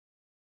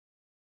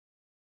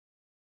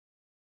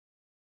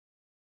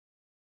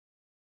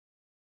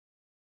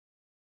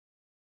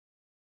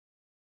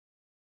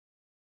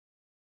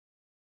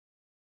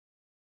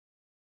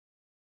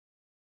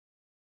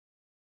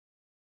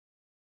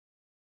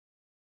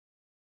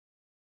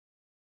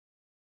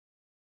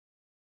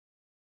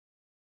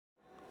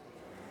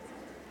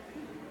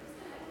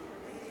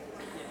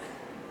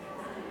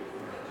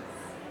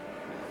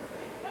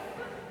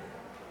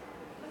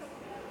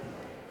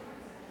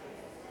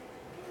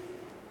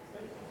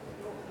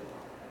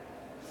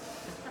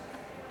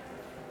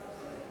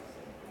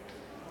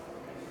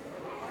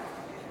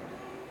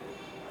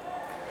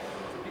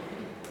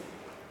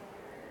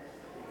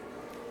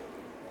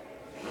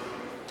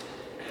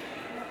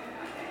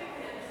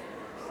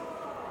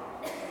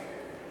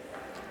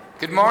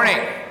Good morning.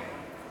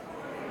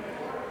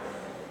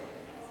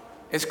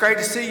 It's great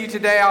to see you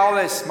today, all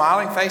those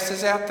smiling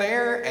faces out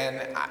there,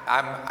 and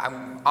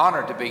I'm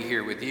honored to be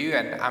here with you,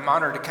 and I'm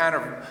honored to kind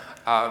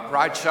of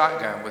ride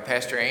shotgun with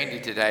Pastor Andy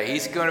today.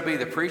 He's going to be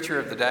the preacher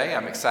of the day.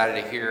 I'm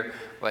excited to hear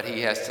what he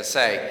has to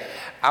say.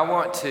 I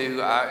want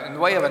to, in the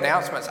way of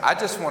announcements, I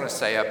just want to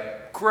say a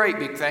great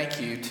big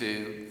thank you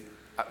to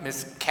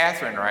Miss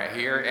Catherine right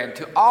here, and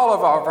to all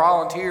of our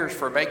volunteers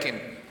for making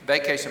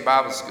Vacation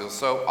Bible School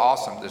so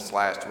awesome this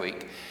last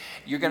week.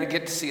 You're going to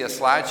get to see a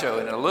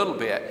slideshow in a little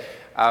bit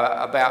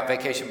about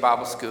Vacation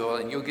Bible School,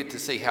 and you'll get to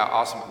see how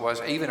awesome it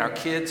was. Even our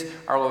kids,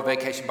 our little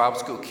Vacation Bible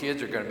School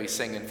kids, are going to be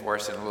singing for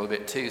us in a little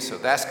bit too, so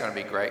that's going to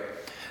be great.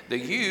 The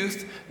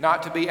youth,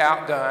 not to be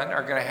outdone,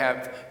 are going to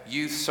have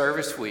Youth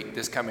Service Week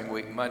this coming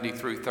week, Monday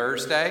through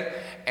Thursday.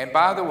 And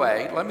by the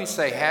way, let me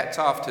say hats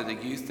off to the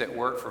youth that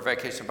work for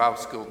Vacation Bible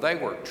School. They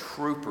were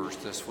troopers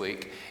this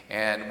week,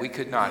 and we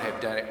could not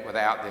have done it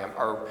without them.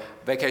 Or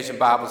Vacation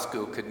Bible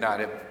School could not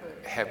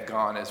have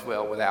gone as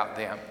well without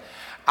them.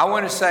 I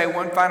want to say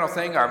one final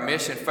thing. Our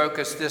mission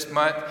focus this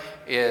month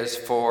is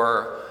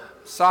for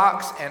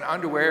socks and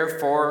underwear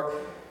for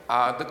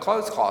the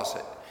clothes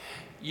closet.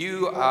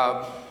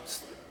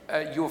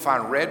 You'll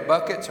find red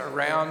buckets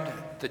around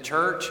the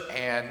church,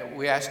 and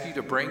we ask you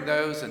to bring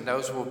those, and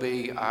those will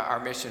be our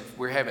mission.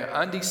 We're having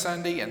Undie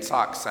Sunday and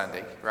Sock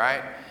Sunday,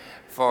 right,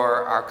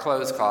 for our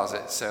clothes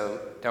closet,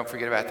 so don't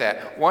forget about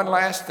that. One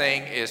last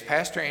thing is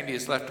Pastor Andy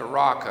has left a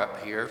rock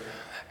up here,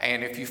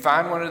 and if you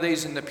find one of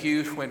these in the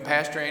pew when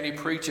Pastor Andy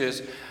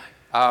preaches,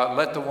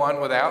 let the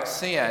one without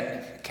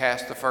sin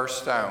cast the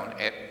first stone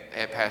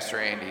at Pastor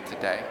Andy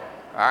today.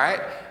 All right,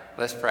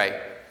 let's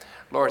pray.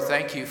 Lord,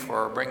 thank you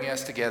for bringing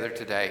us together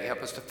today.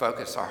 Help us to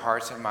focus our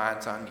hearts and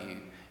minds on you.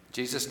 In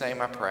Jesus' name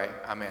I pray.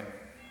 Amen.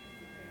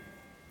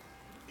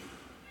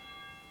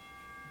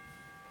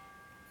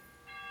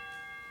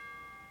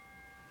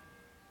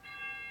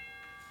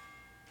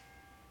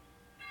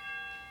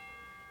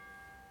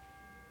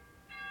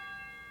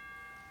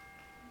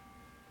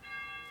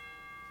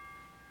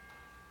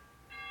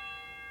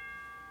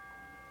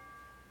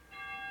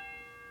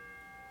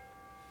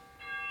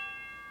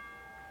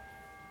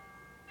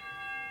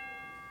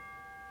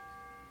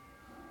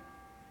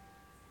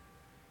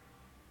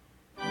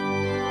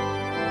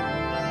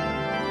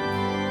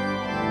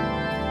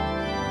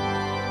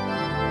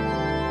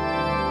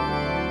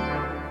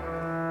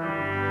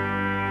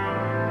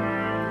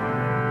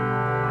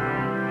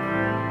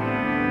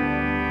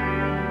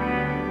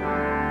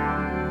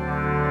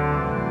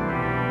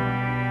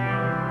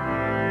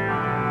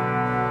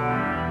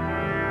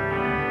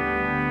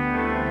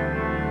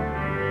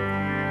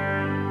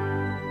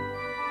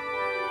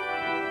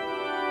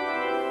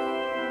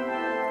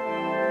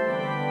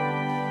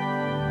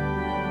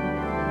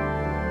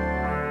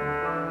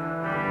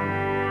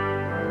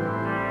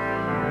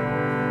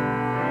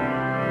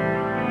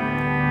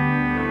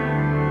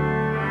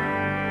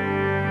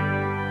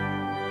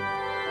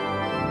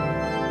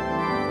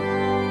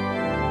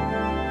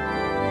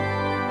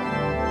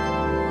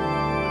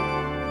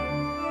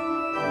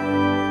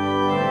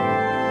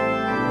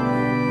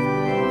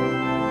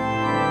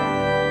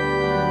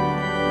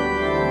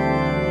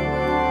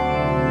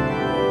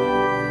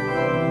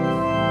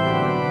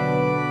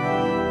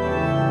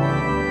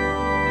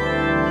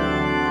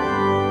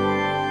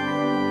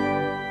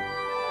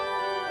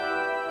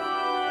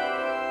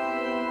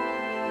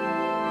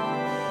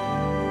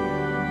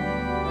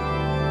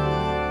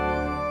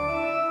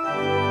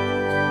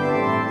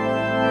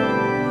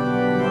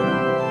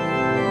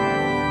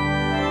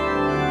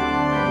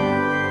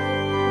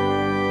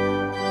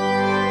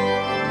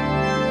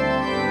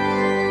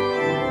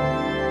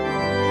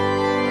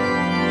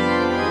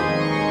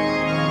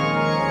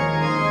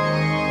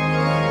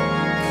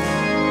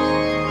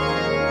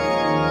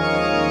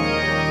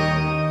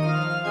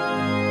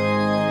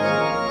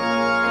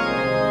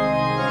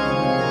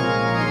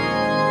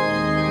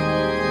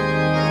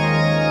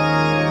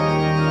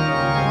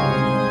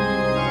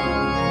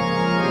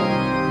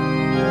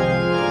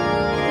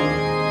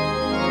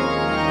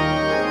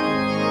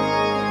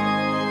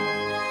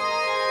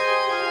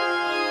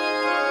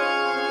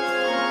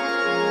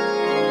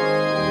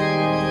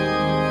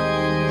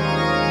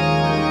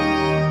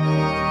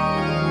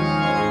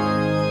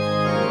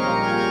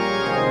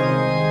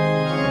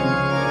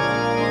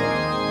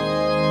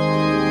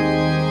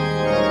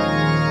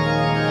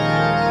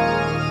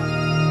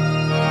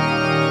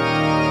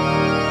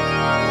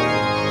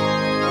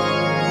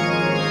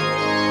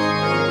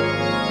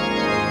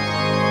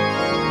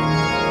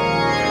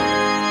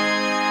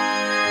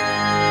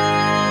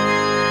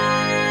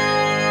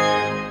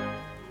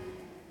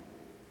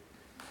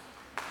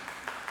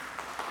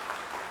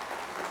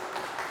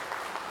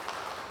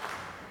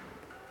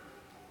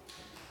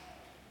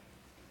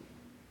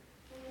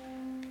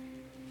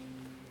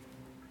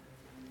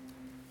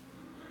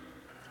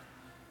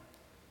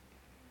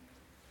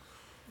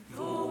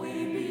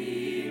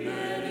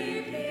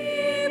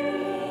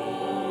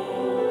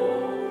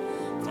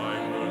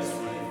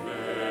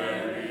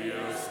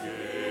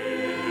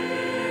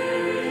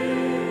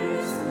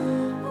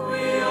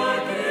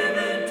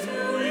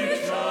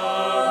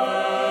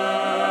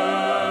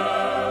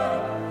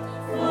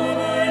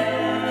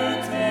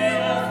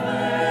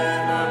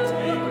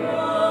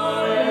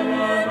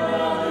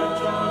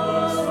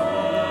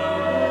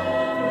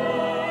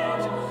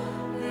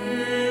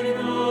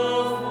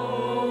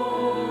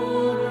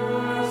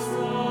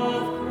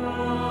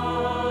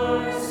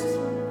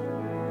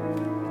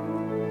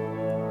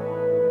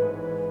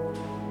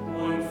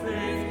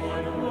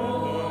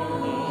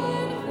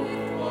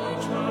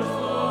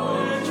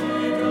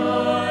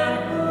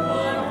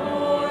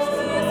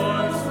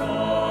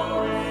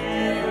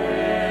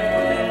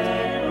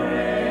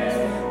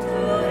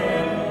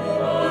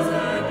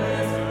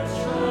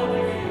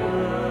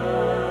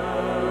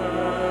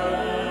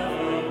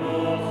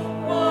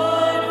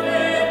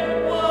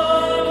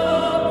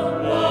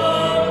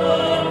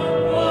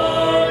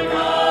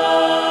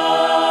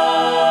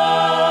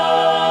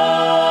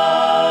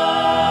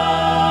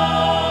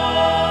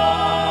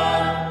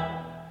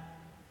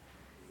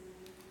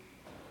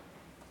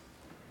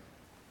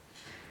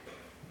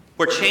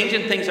 We're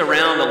changing things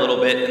around a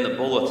little bit in the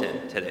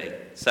bulletin today,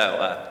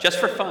 so just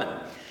for fun.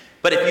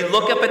 But if you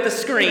look up at the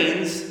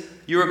screens,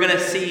 you are going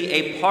to see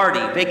a party.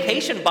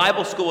 Vacation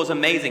Bible School is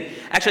amazing.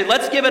 Actually,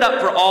 let's give it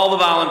up for all the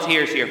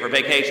volunteers here for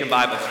Vacation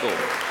Bible School.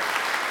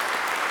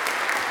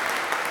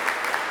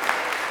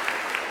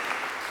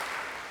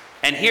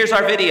 And here's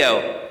our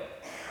video.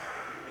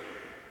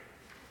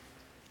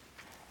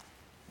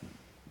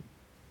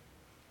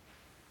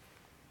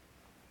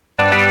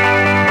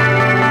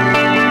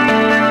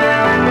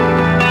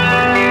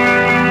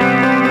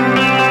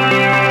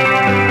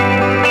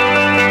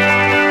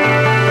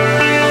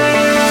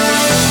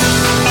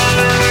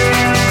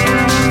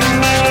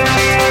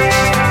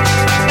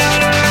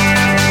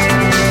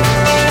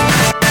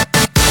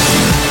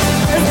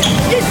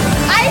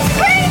 Ice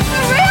cream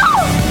for real?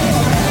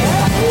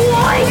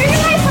 Why? You're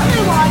gonna put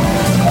my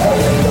water.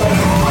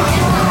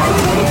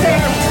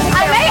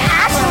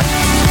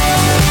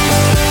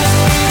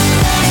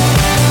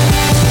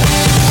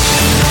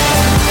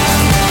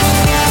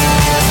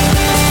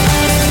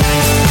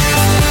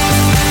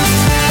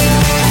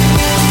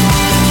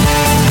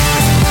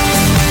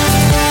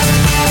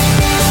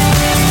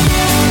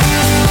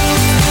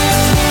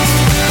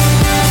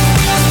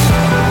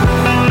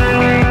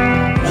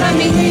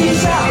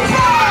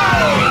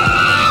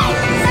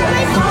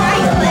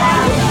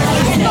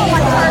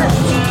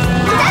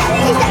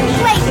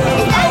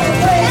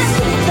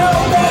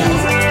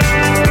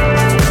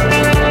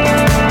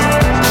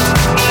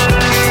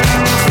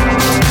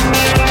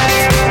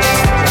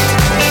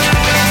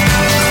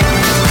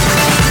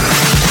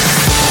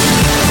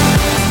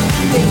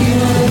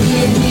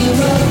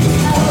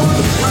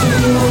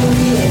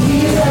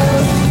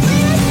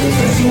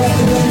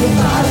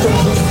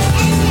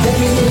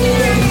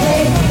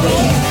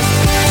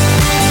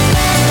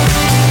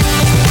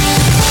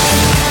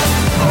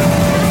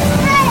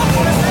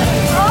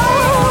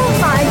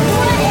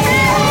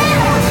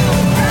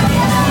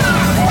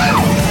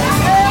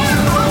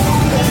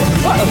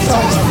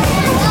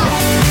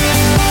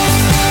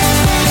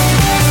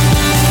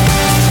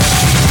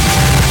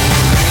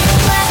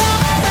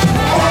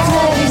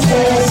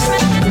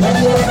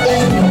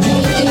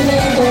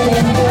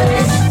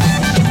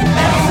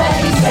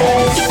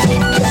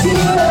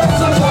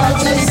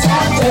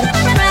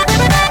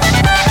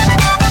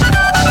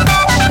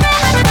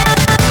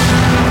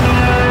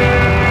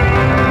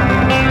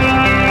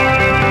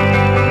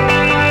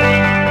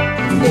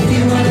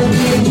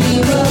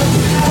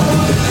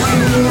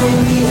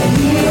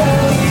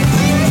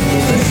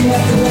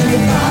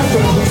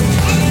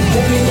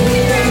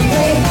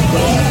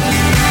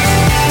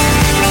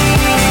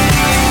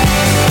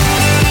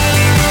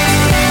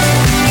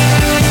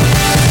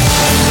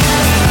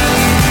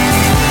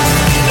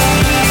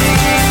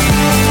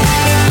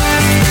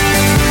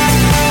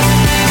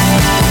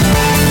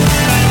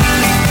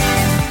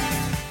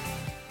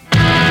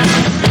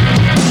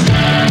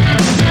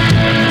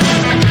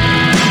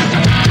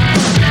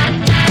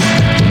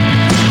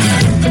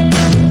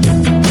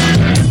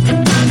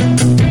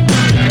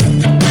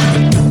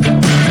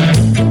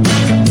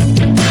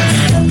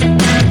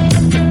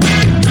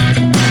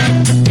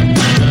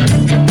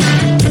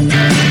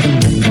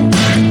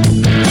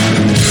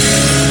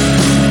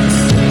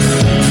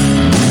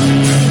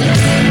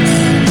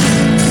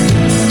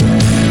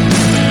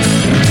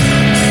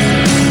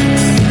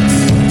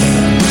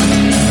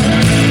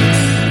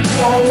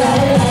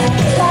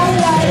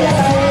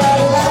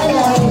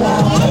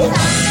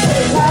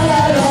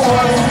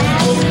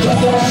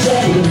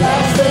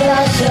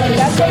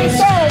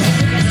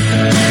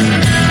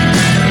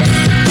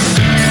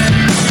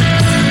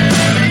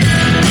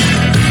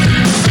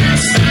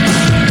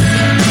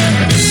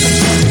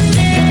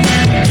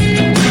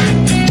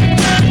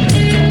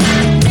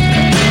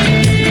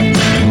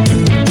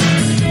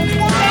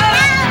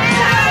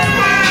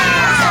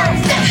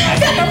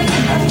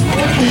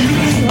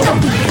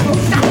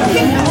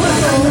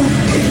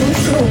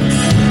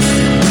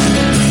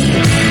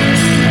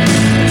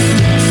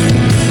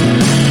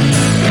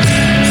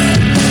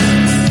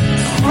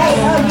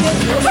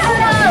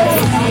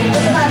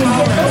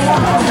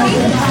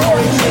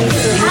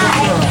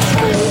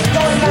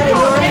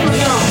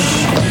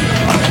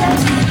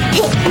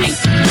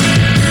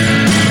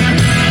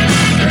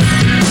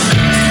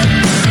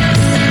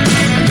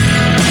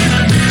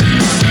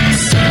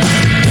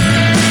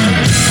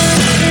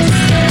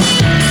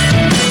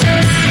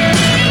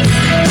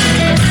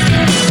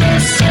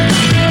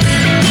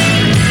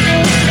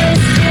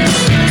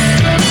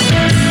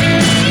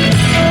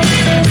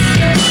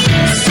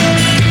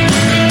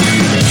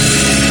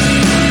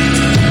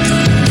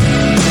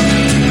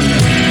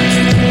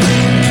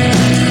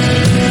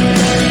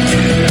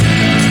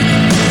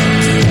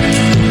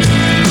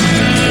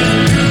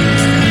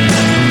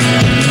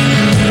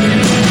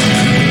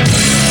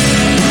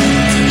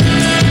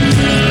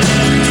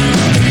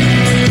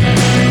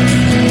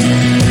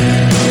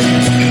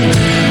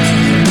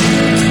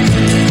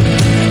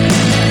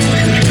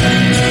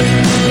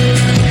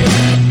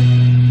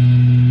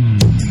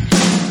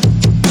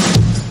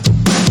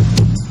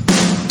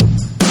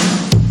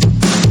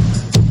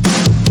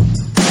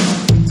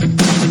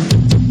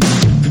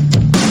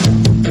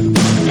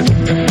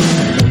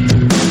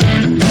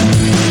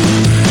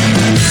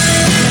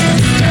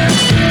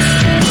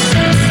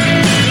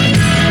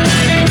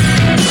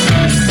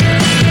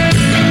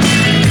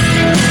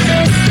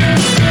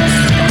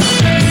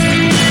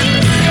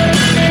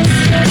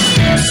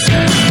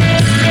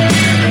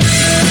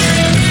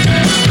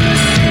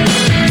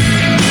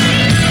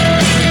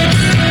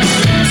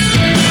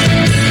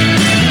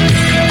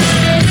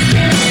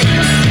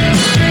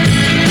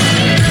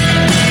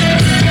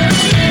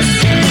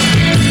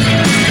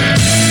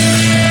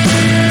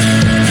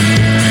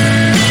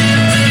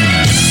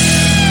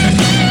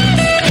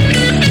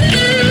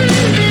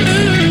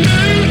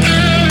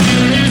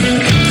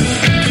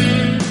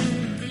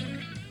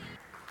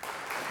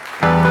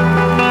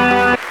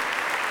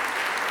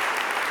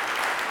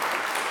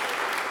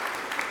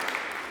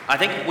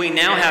 we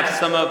now have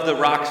some of the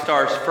rock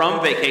stars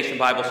from Vacation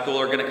Bible School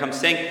are going to come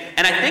sing.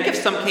 And I think if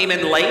some came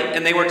in late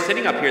and they weren't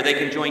sitting up here, they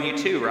can join you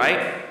too, right?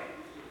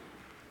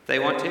 If they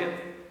want to.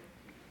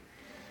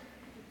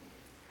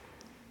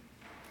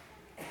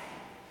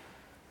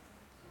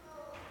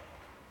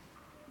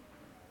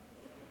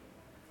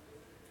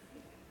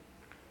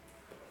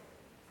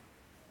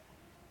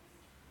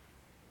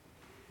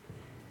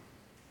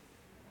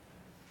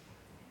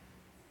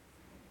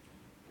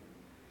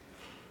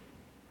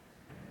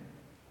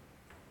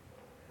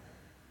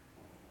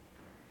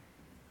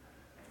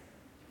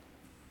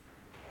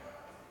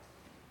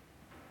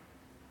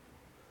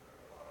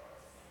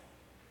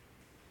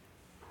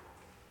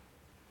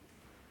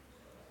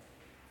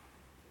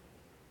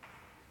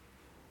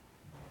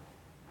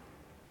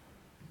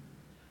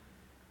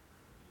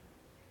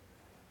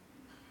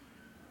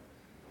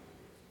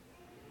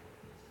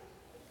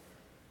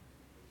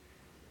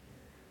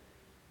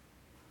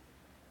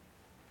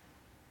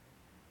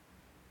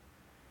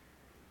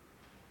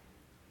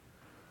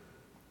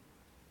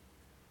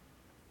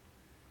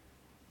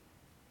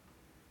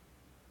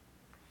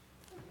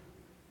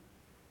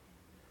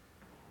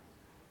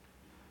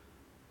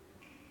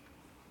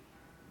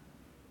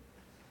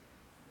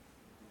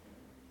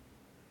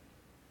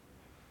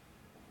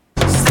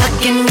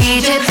 In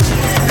Egypt,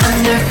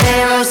 under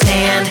Pharaoh's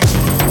hand,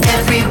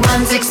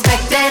 everyone's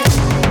expected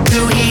to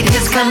heed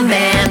his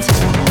command.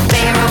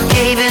 Pharaoh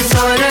gave his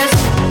orders,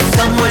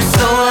 some were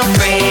so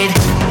afraid,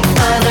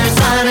 others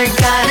honored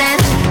God and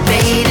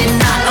they did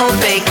not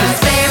obey. 'Cause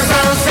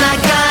Pharaoh's not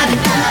God,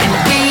 and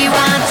we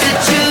want to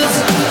choose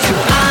to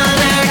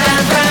honor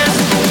God first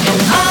in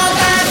all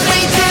that we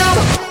do.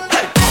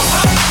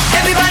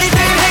 Everybody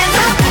throw your hands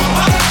up,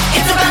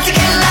 it's about to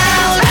get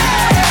loud.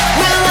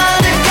 We'll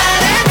honor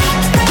God and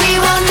we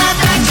will not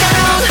back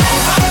down.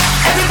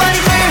 Everybody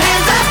throw your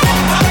hands up,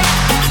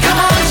 come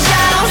on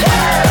shout.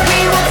 We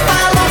will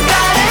follow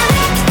God and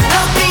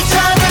help each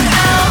other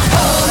out.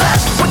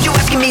 What you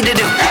asking me to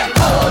do?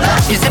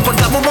 Is it what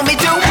God will want me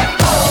to?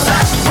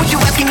 What you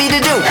asking me to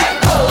do?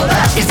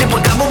 Is it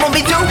what God will want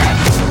me to?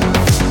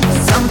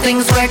 Some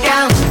things work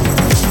out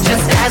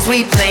just as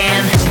we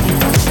plan,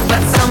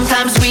 but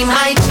sometimes we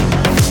might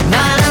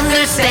not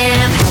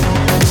understand.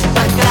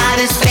 But God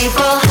is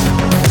faithful,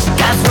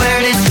 God's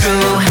word is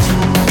true,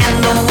 and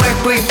the work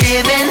we're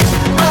given,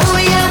 oh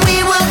yeah,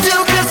 we will do.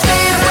 'Cause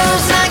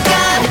Pharaoh's not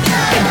God,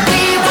 and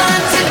we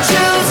want to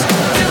choose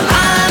to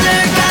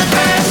honor God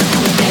first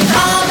in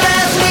all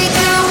that we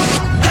do.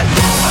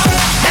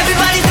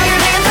 Everybody throw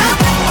your hands up,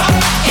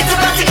 it's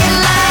about to get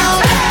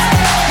loud.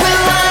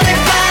 We'll honor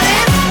God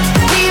and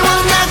we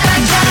will not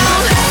back down.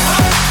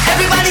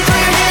 Everybody throw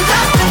your hands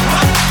up,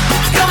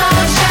 come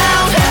on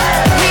shout.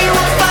 We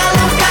will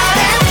follow God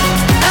and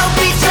help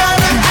each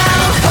other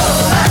out.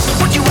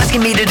 What you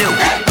asking me to do?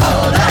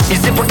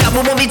 Is it what God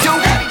will want me to?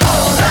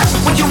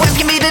 What you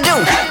asking me to do?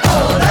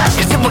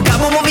 Is it what God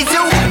will want me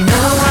to?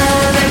 No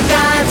other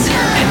gods,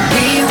 and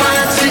we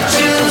want to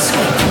choose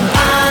to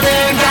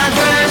honor God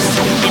first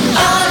in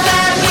all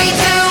that we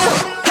do.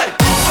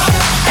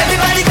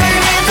 Everybody throw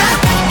your hands up,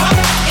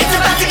 it's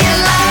about to get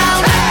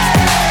loud.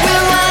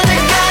 We'll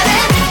honor God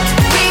and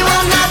we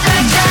will not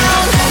back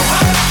down.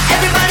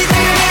 Everybody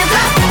throw your hands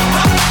up,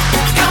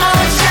 come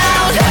on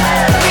shout.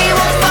 We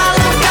will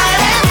follow God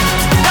and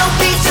help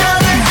each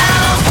other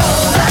out.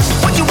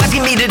 What you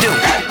asking me to do?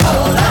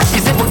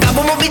 Is it what God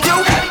will want me to?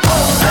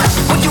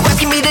 What you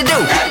asking me to do?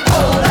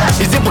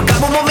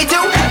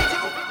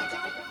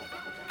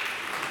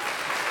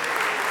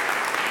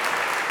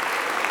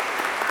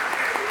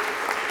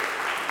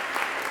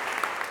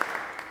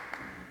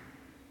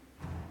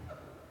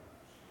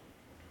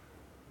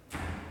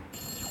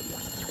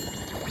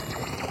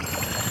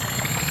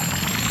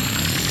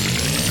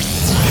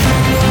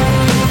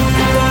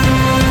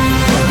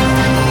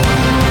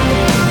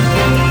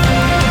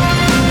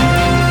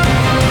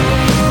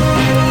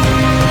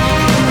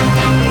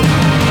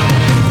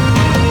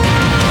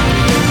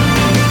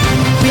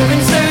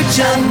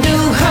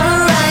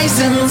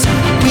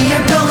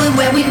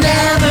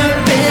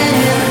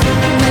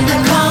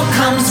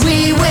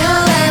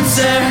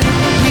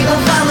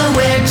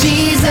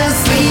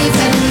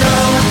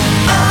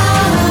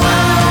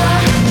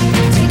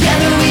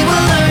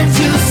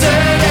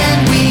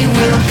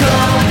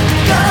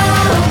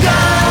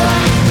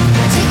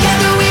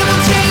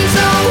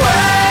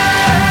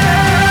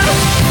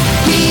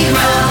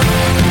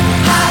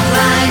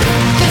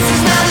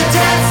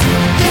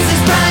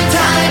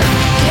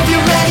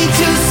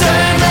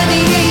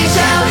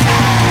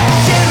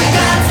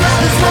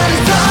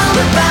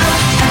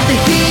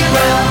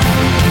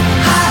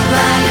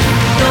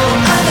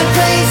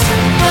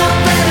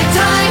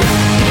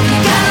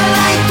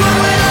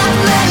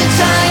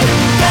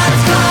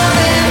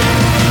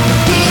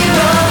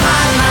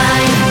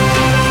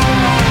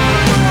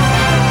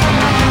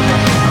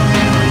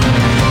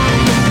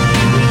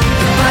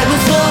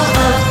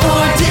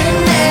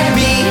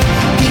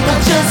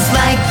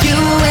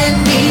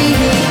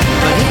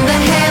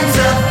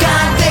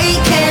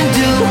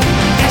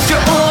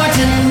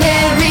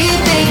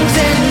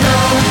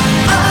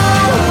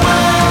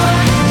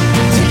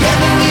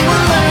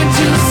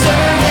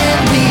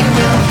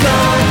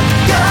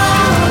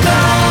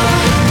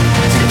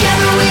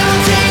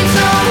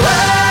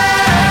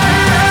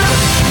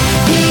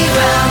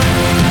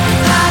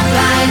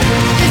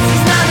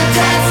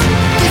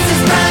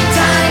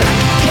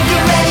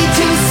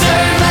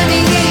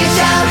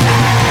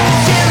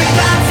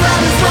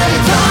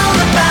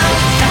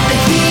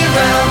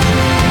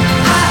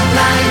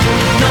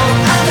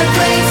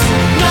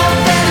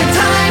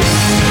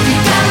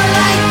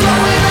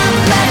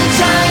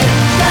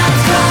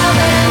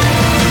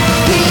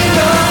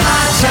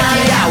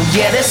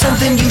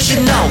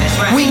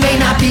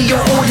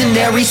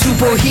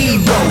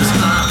 ordinary superheroes,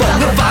 but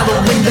we're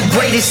following the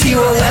greatest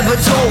hero ever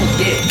told,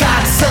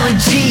 God's son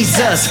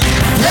Jesus.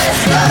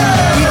 Let's go!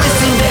 We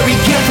listen very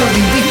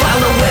carefully, we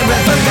follow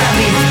wherever God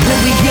leads. When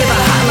we hear the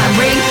hotline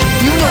ring,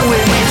 you know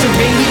we're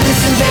answering. We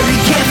listen very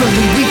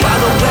carefully, we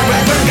follow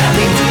wherever God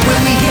leads.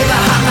 When we hear the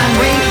hotline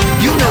ring,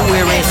 you know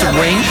we're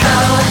answering.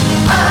 Oh,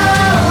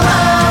 oh,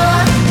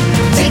 oh.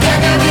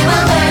 Together we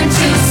will learn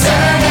to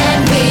serve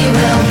and we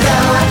will go,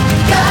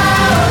 go,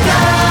 go.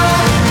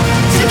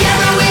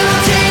 Together we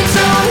will change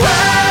the world.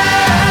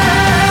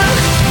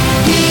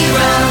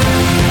 Hero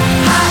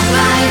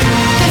Hotline.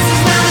 This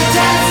is not a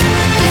test,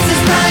 this is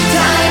prime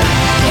time.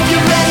 If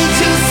you're ready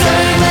to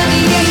serve, let me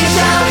hear you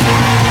shout.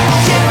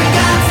 Sharing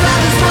God's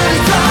love is what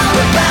it's all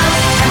about.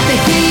 At the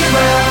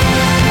Hero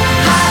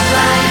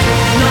Hotline,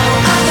 no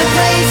other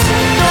place,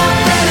 no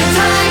better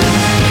time.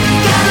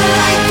 Got a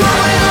light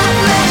going up,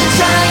 let it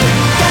shine.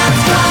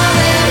 God's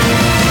calling,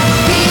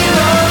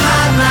 Hero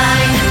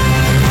Hotline.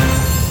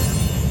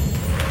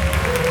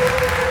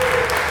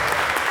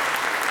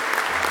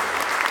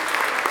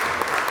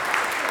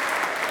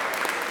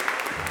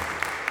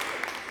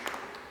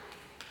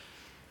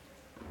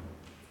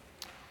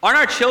 Aren't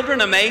our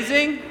children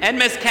amazing? And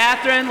Miss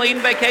Catherine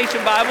leading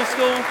Vacation Bible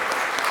School.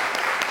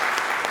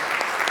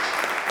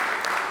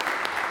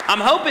 I'm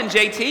hoping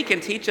JT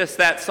can teach us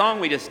that song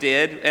we just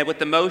did with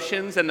the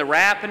motions and the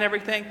rap and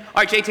everything. All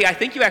right, JT, I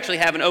think you actually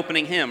have an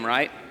opening hymn,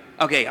 right?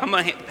 Okay, I'm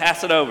going to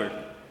pass it over.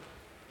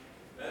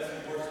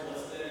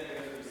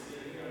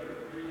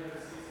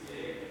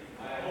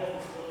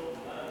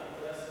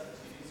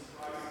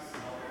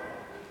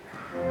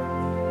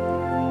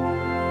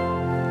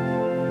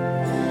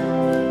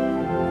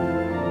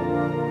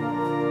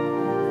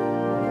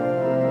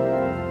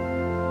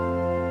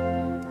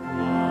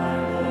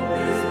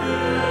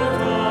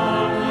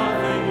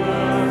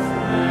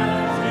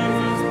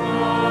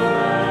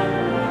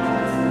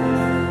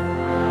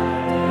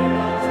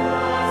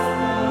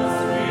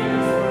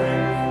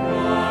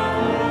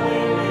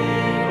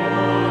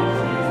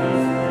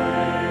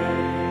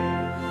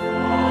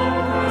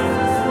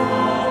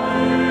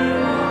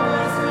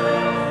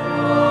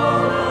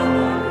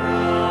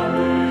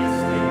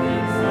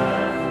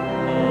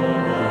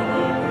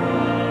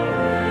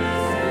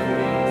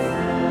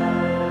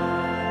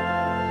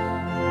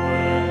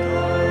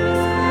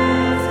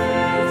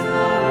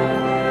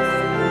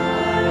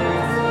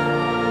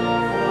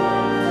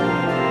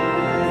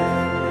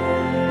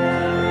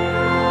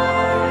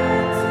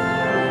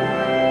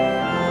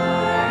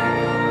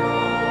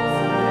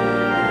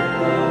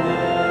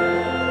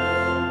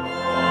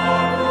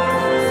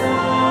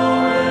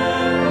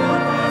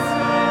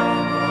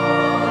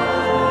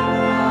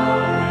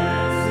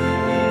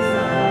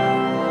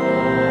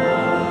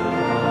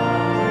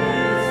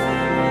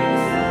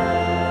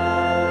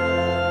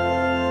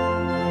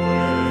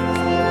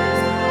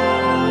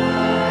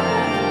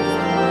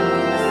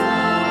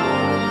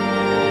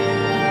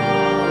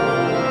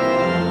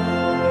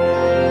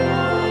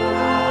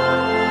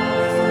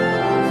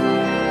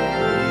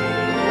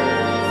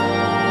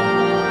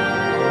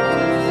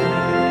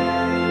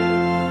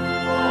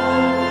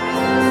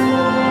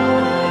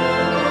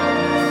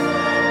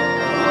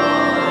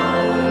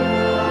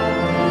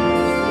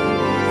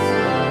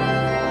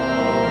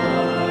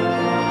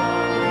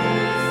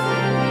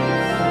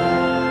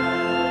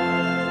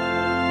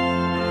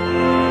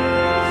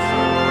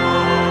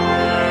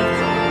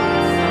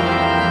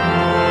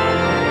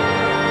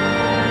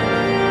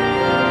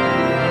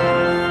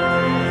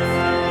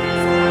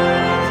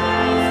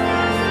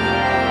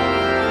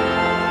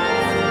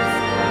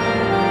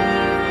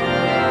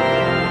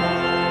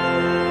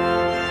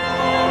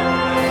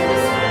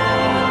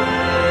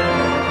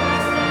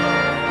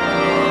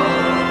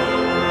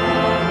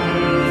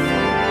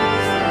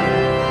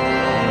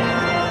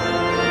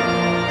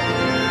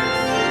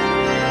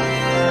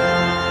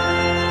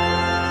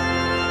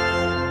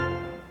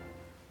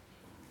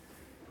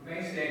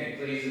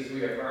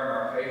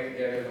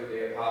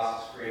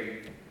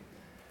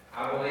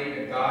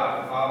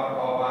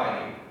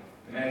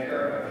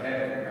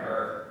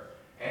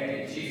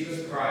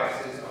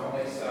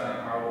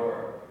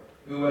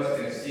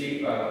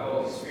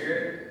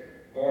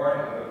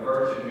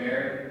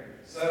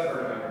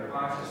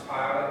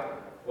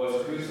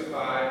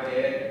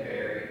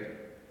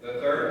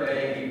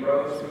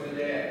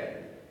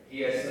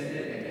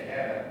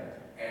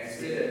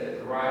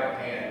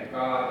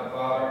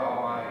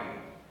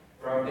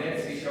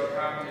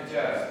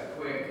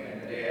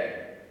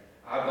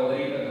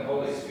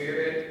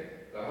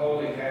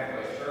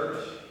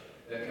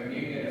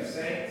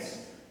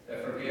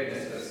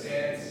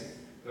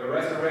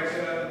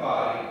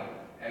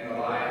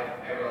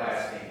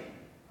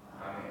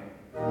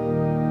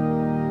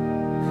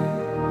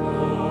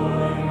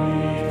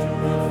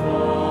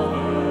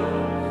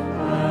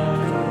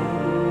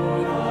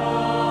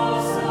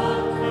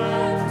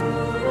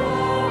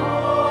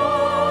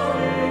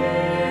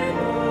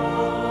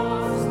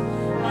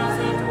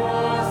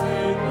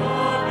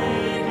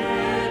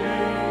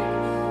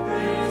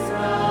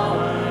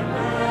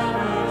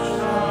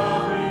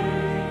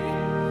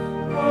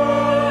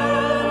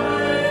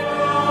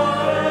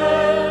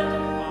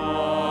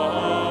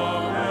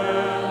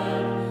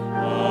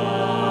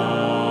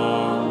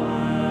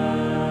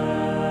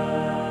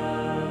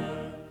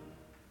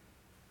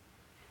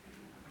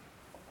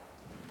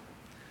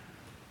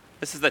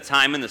 This is the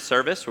time in the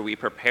service where we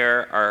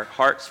prepare our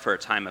hearts for a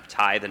time of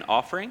tithe and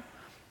offering.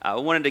 I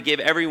wanted to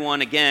give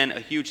everyone, again, a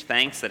huge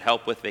thanks that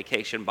helped with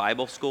Vacation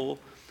Bible School.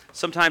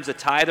 Sometimes a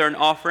tithe or an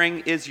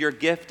offering is your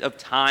gift of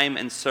time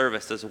and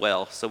service as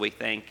well, so we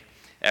thank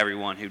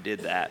everyone who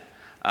did that.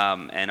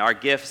 And our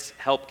gifts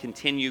help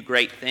continue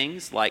great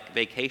things like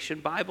Vacation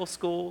Bible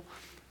School,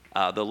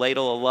 the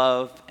Ladle of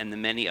Love, and the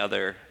many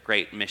other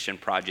great mission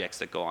projects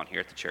that go on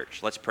here at the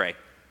church. Let's pray.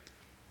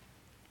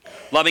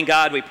 Loving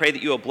God, we pray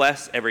that you will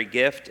bless every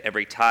gift,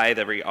 every tithe,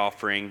 every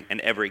offering, and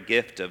every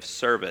gift of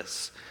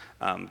service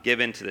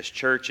given to this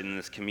church and in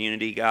this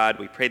community, God.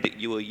 We pray that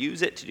you will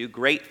use it to do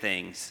great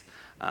things,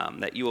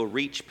 that you will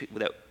reach,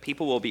 that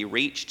people will be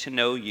reached to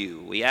know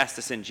you. We ask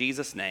this in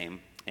Jesus' name.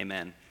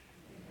 Amen.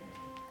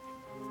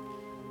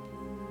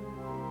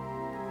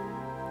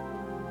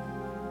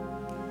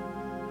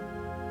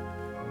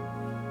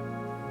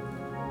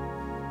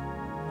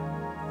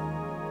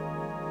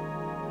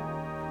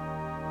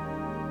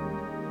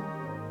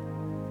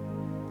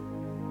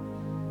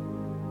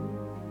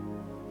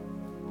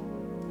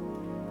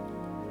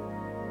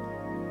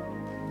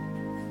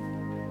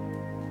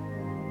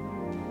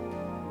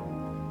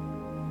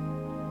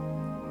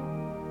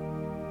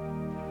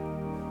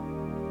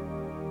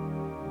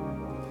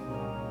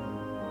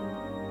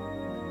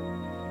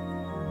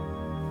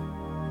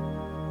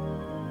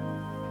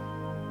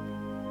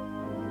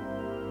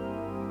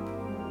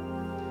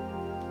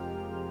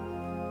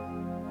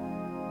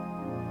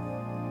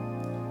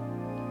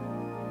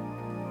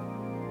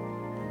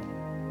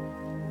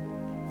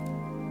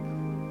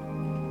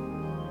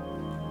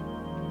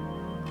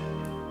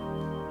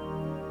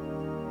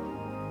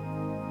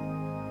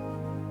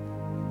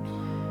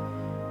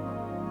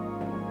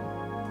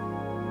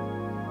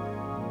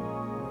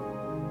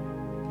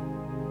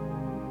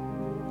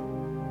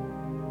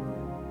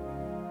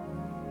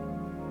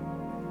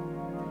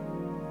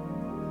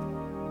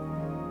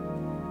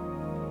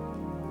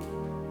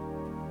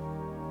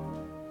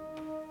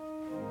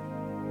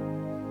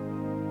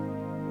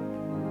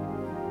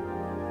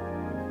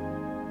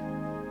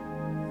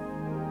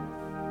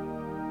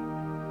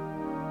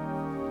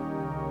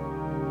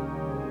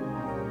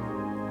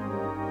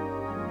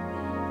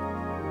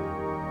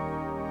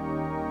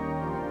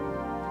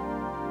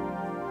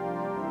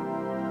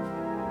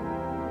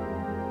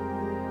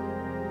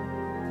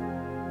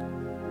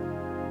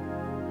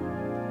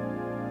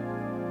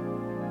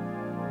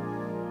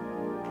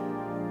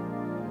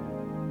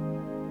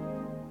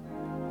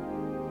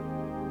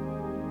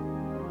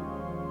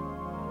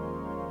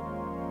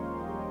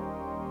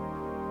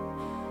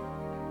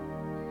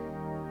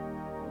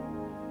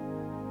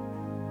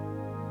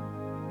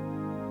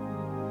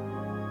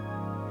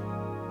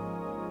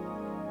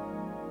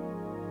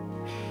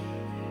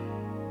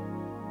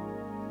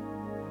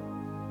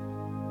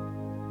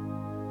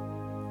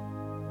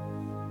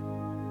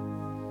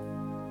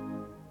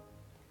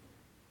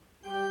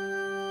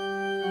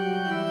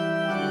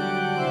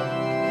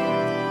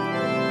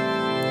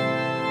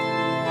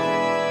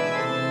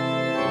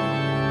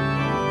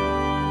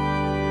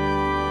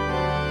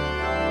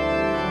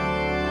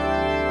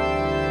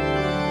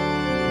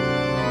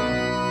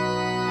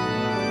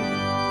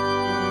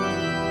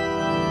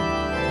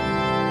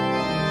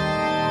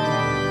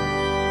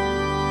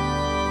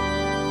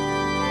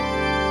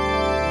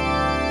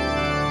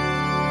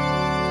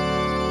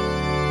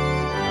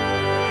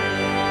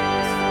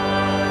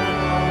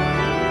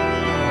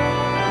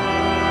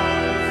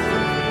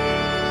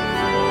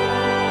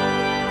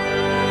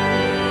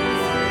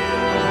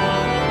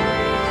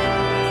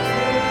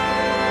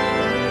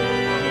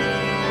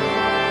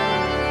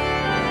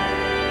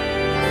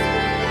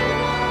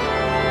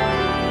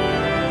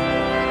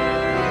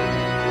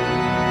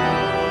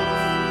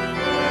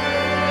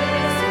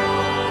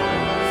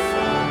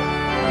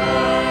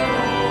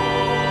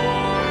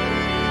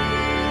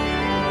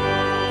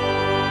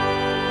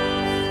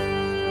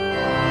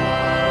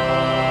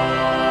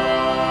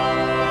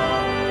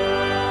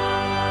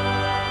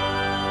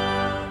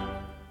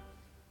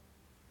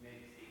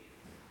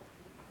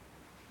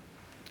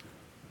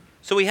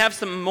 So we have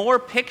some more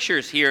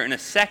pictures here in a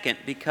second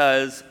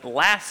because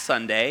last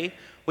Sunday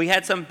we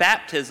had some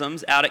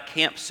baptisms out at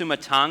Camp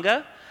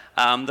Sumatanga.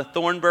 The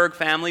Thornburg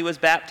family was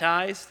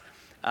baptized,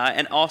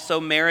 and also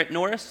Merritt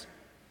Norris.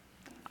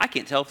 I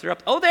can't tell if they're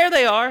up. Oh, there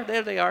they are.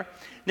 There they are.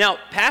 Now,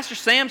 Pastor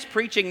Sam's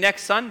preaching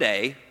next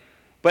Sunday,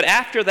 but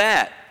after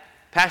that,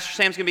 Pastor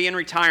Sam's going to be in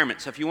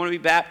retirement. So if you want to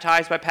be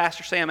baptized by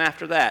Pastor Sam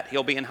after that,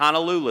 he'll be in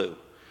Honolulu.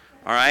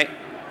 All right?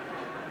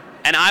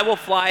 And I will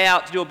fly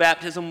out to do a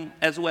baptism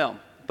as well.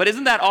 But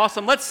isn't that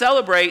awesome? Let's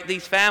celebrate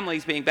these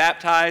families being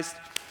baptized.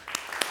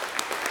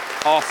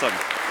 Awesome.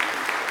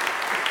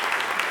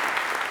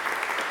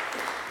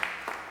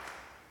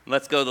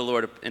 Let's go to the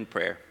Lord in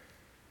prayer.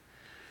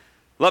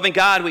 Loving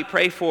God, we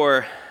pray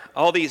for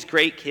all these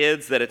great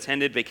kids that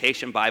attended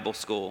Vacation Bible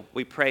School.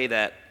 We pray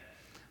that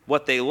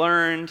what they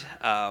learned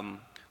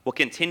will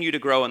continue to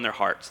grow in their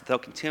hearts. They'll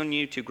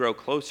continue to grow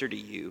closer to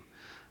you.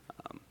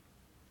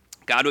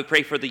 God, we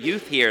pray for the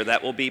youth here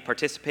that will be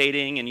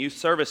participating in Youth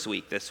Service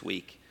Week this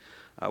week.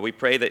 We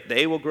pray that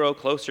they will grow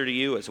closer to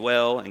you as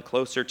well and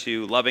closer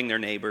to loving their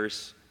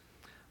neighbors.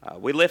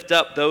 We lift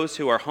up those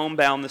who are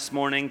homebound this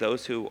morning,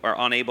 those who are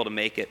unable to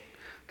make it.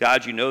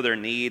 God, you know their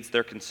needs,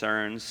 their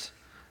concerns,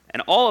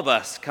 and all of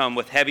us come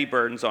with heavy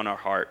burdens on our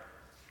heart.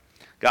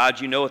 God,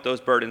 you know what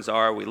those burdens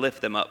are. We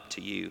lift them up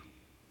to you.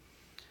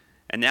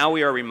 And now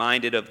we are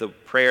reminded of the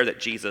prayer that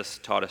Jesus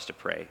taught us to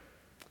pray.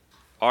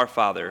 Our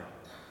Father,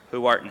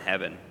 who art in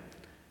heaven,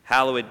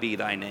 hallowed be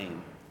thy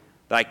name.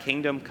 Thy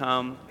kingdom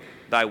come,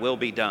 thy will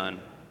be done,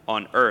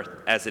 on earth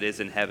as it is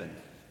in heaven.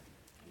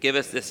 Give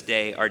us this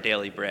day our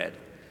daily bread,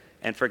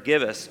 and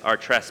forgive us our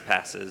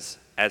trespasses,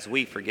 as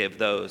we forgive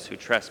those who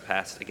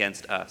trespass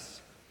against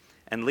us.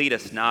 And lead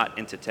us not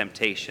into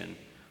temptation,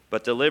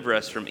 but deliver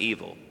us from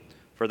evil.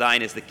 For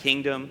thine is the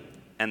kingdom,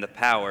 and the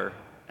power,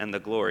 and the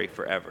glory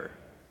forever.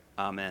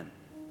 Amen.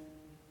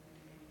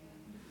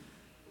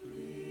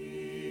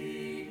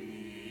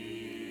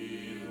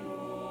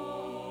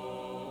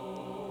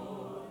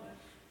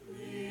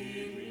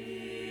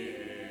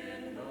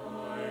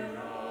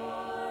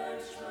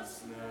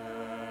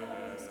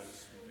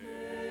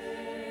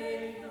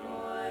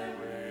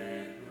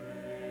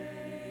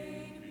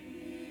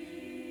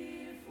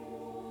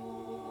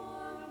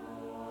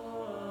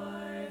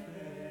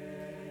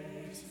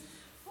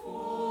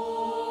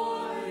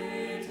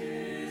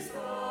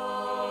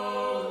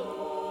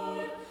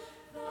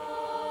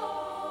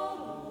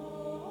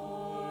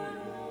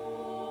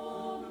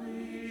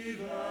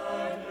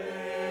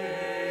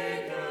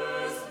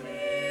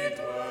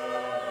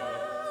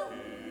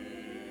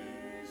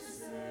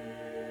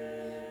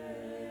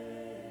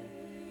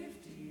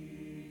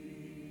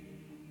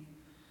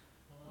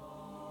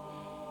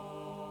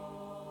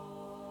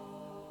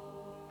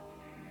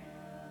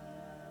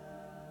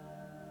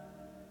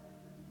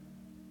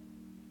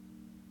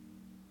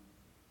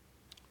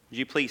 Would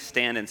you please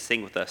stand and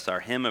sing with us our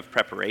hymn of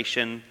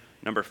preparation,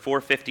 number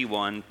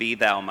 451, Be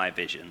Thou My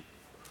Vision.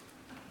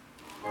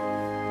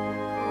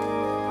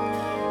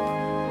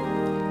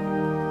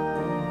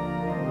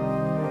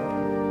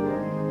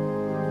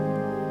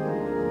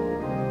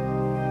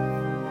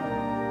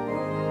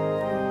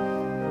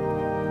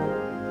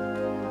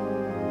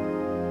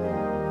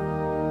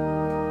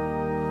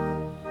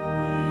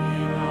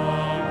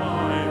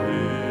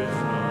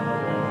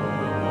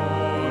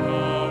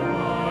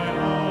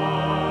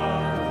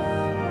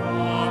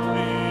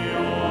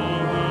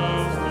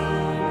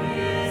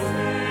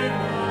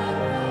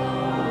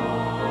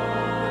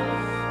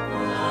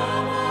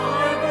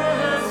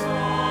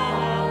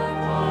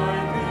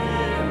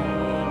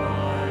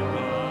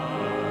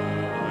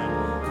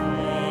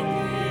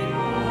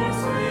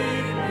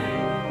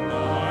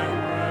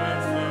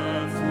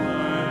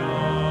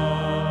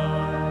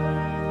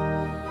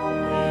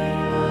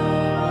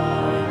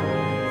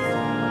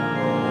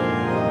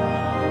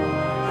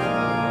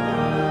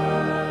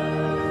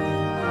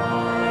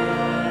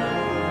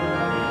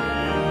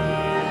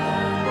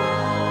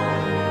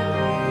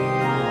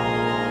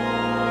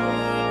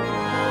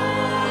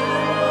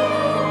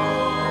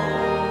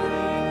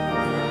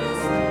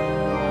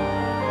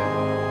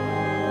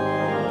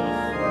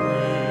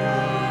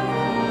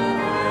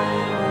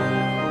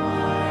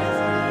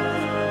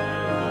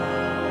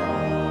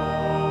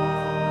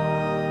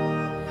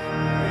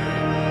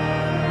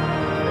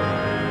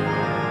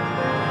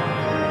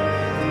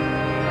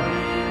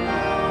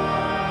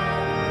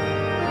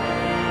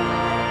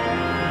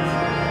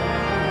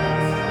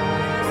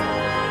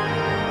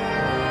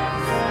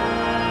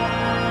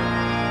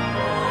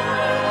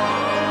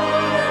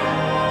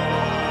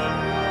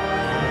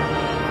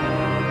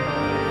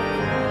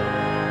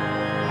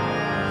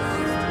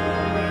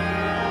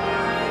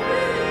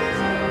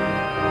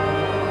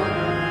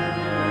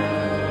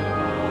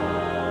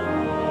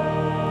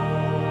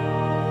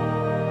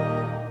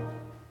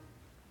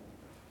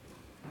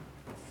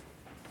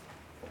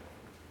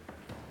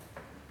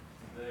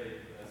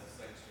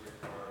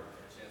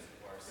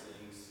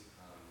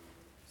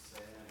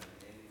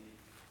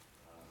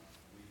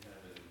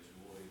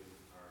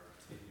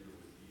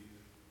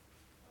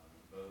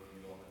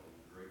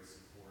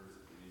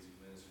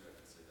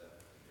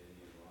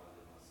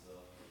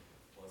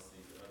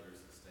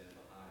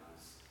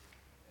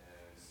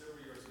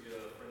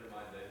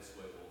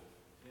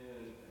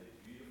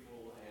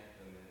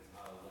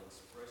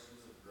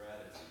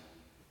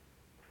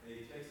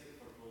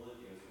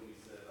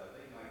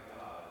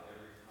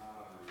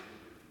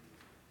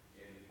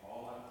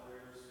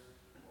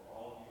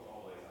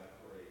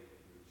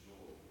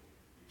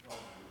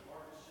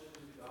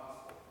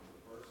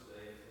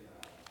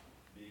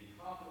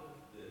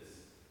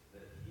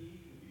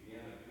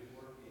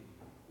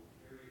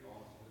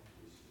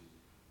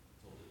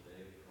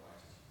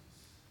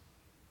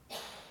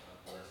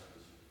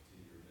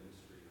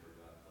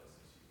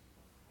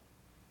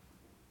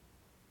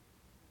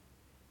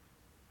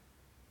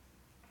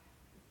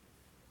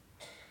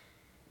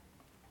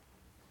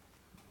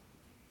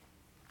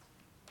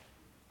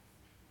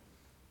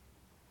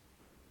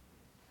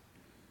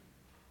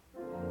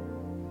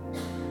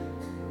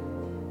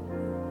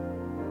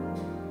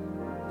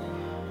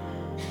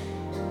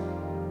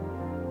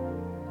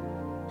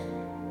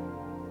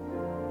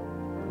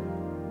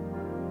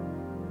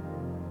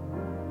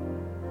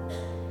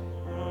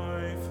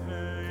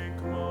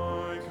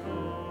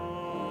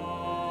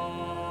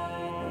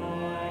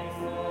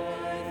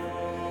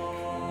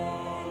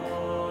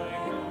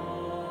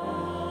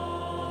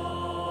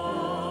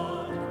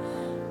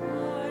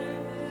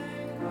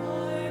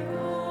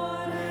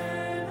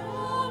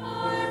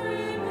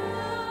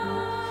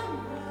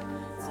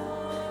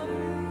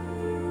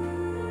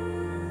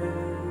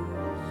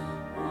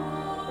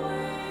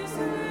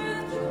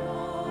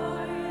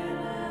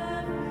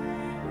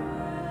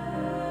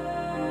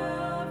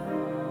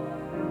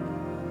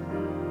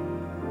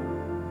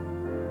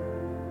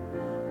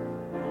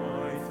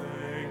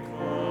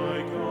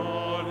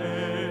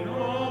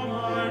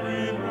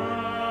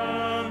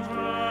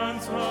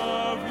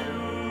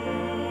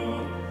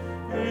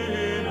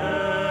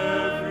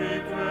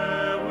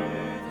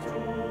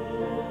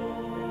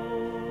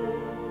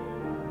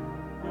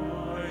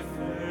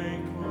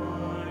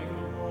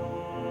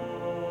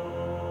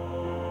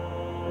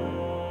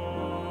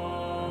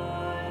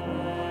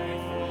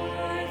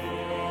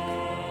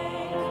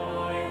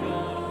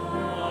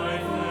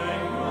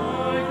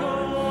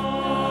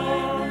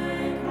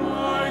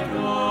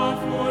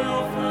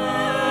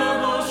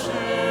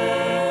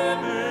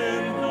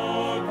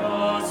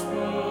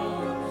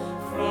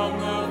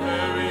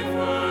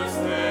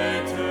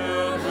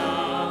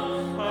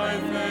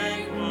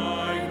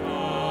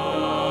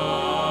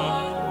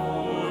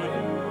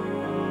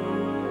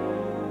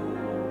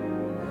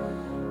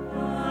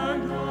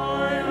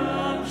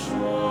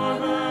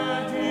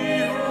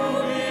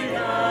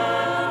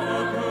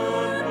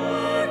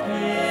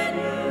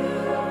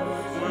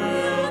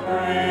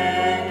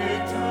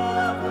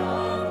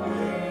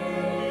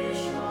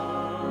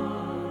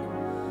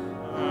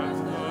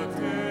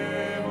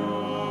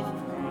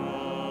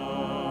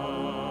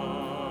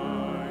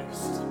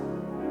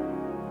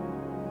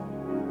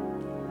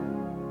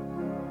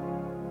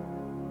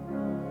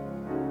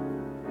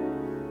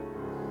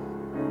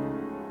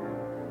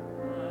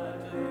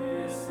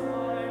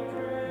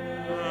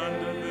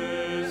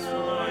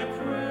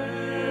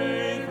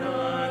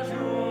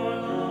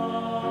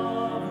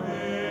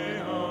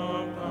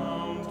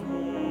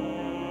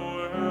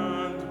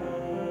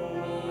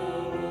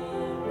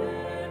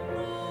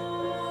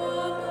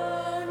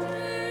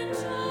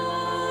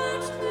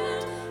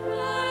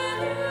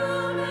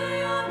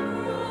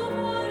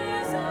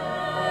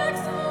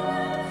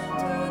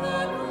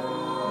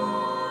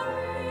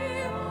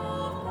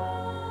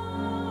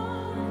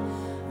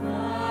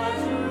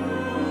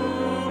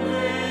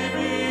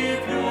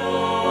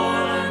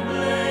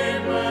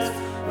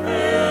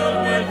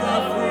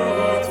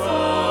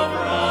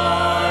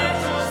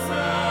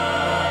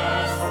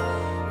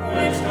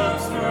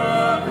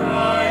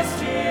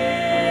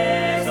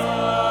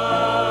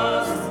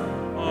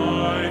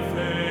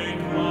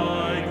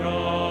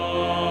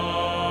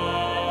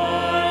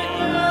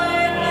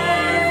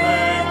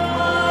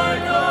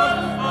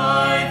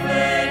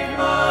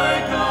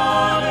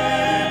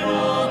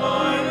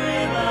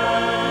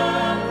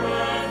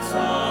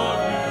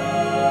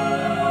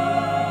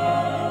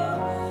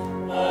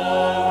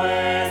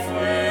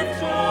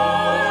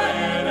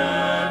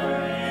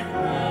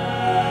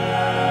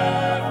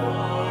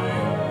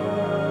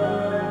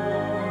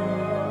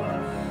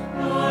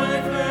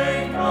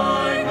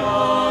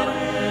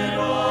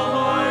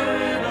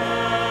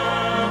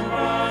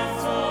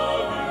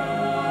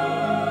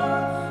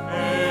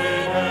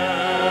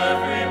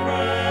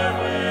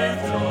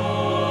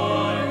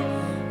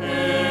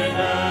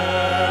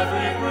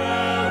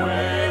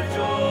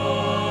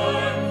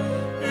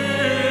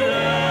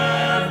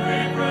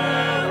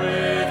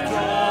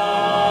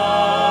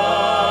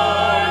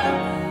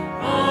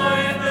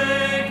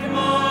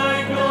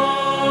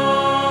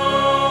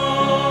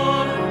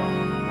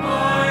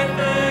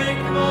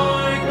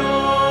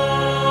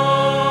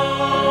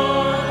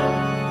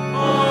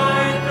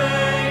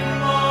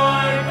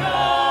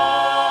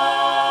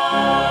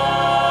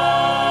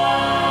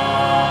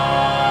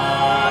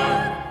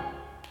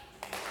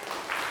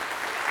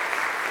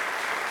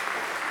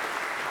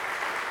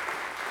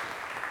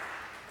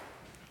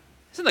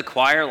 Isn't the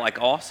choir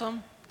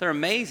awesome? They're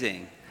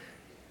amazing.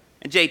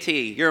 And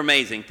JT, you're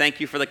amazing. Thank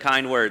you for the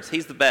kind words.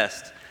 He's the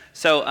best.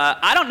 So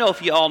I don't know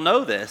if you all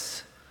know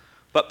this,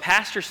 but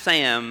Pastor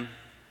Sam,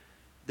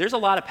 there's a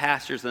lot of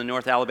pastors in the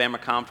North Alabama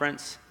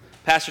Conference.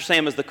 Pastor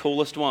Sam is the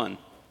coolest one.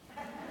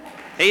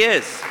 He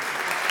is.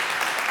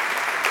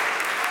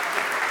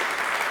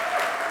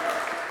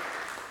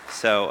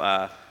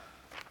 So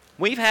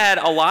we've had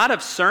a lot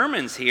of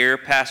sermons here,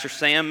 Pastor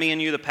Sam, me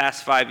and you, the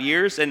past 5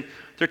 years, and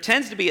there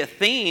tends to be a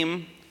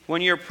theme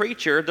when you're a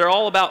preacher. They're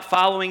all about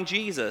following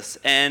Jesus,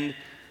 and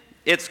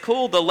it's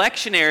cool. The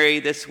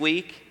lectionary this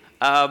week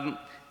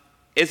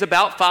is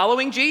about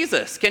following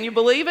Jesus. Can you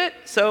believe it?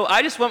 So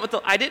I just went with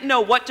I didn't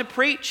know what to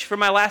preach for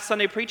my last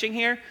Sunday preaching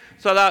here,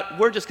 so I thought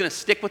we're just going to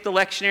stick with the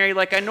lectionary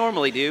like I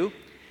normally do. It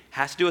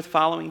has to do with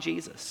following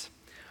Jesus.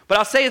 But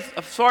I'll say as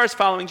far as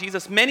following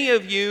Jesus, many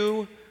of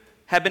you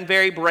have been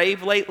very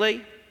brave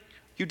lately.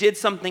 You did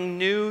something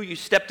new. You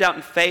stepped out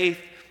in faith.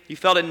 You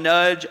felt a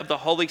nudge of the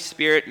Holy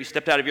Spirit. You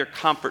stepped out of your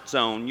comfort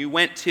zone. You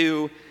went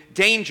to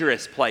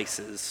dangerous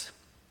places,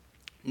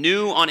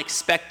 new,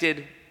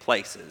 unexpected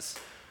places.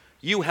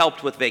 You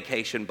helped with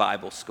Vacation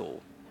Bible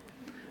School.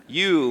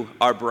 You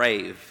are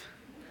brave,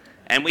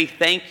 and we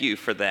thank you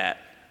for that.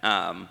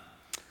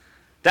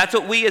 That's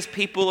what we as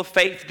people of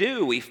faith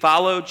do. We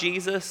follow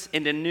Jesus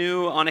into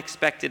new,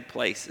 unexpected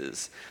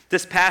places.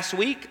 This past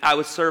week, I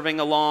was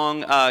serving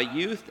along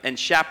youth and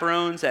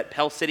chaperones at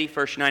Pell City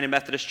First United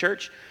Methodist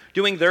Church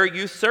doing their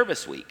youth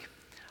service week.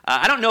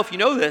 I don't know if you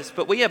know this,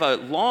 but we have a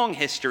long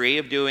history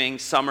of doing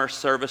summer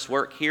service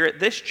work here at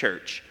this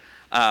church.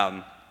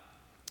 I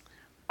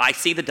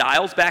see the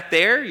dials back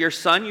there. Your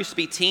son used to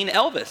be Teen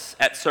Elvis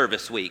at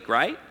service week,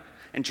 right?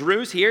 And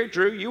Drew's here.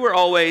 Drew, you were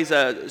always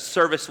a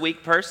service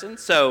week person,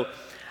 so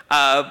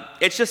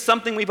it's just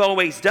something we've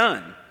always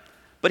done.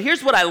 But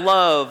here's what I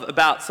love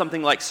about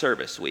something like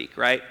service week,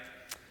 right?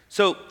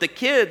 So the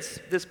kids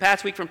this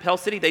past week from Pell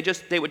City,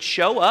 they would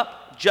show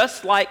up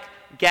just like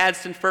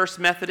Gadsden First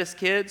Methodist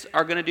kids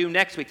are going to do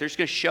next week. They're just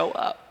going to show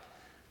up.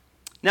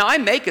 Now, I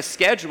make a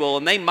schedule,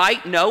 and they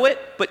might know it,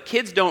 but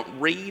kids don't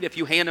read. If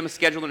you hand them a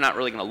schedule, they're not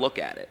really going to look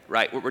at it,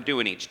 right, what we're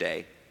doing each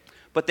day.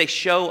 But they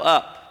show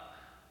up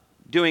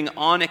doing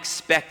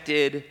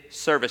unexpected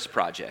service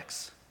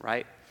projects,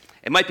 right?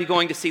 It might be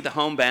going to see the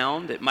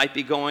homebound. It might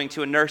be going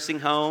to a nursing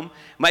home.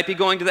 It might be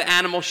going to the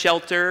animal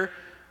shelter.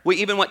 We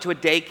even went to a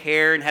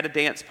daycare and had a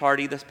dance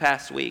party this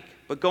past week.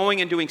 But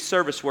going and doing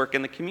service work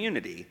in the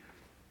community.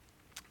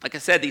 Like I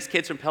said, these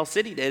kids from Pell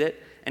City did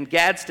it. And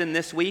Gadsden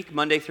this week,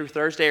 Monday through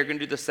Thursday, are going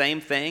to do the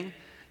same thing.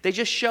 They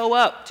just show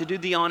up to do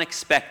the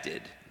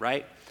unexpected,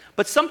 right?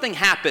 But something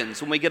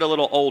happens when we get a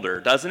little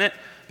older, doesn't it?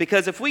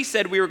 Because if we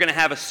said we were going to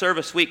have a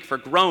service week for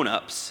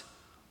grown-ups,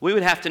 we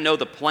would have to know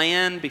the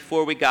plan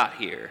before we got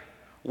here.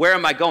 Where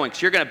am I going?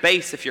 Because you're going to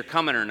base if you're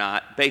coming or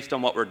not based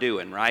on what we're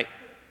doing, right?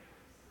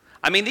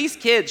 I mean, these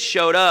kids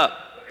showed up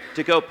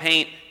to go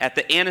paint at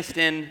the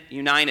Anniston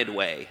United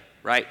Way,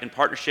 right, in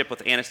partnership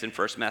with Anniston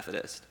First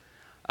Methodist.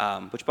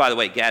 Which, by the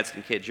way,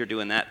 Gadsden kids, you're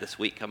doing that this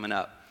week coming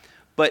up.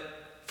 But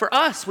for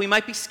us, we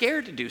might be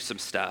scared to do some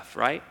stuff,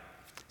 right?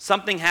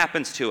 Something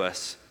happens to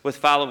us with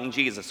following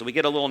Jesus, so we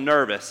get a little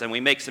nervous and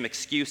we make some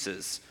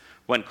excuses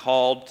when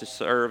called to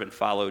serve and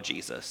follow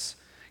Jesus.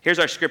 Here's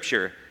our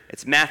scripture.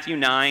 It's Matthew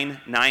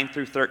 9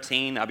 through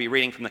 13. I'll be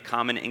reading from the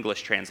Common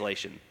English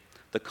Translation.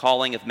 The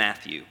calling of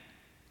Matthew.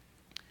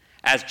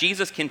 As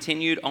Jesus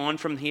continued on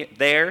from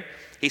there,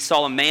 he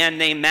saw a man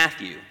named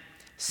Matthew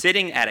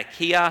sitting at a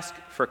kiosk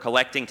for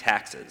collecting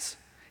taxes.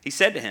 He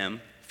said to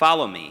him,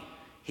 "Follow me."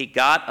 He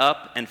got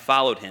up and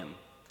followed him.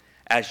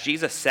 As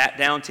Jesus sat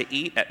down to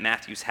eat at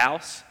Matthew's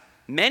house,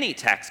 many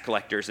tax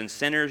collectors and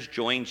sinners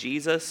joined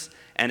Jesus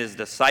and his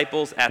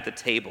disciples at the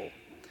table.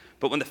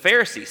 But when the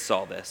Pharisees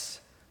saw this,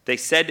 they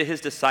said to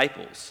his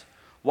disciples,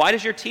 "Why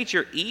does your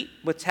teacher eat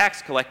with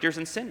tax collectors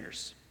and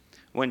sinners?"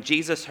 When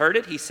Jesus heard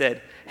it, he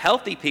said,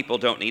 "Healthy people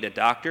don't need a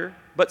doctor,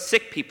 but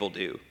sick people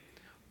do.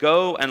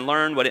 Go and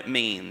learn what it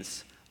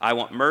means. I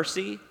want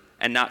mercy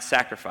and not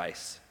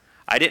sacrifice.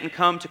 I didn't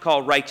come to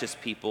call righteous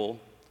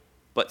people,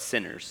 but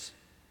sinners."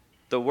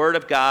 The word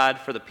of God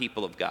for the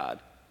people of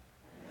God.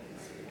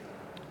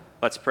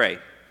 Let's pray.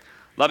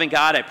 Loving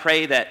God, I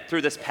pray that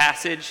through this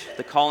passage,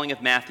 the calling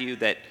of Matthew,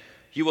 that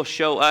you will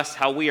show us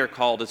how we are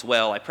called as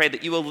well. I pray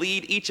that you will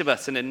lead each of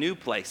us into new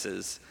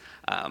places.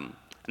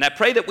 And I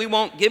pray that we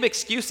won't give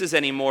excuses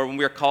anymore when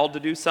we are called to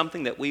do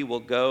something, that we will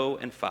go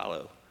and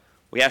follow.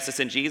 We ask this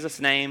in Jesus'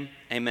 name,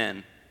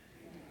 amen.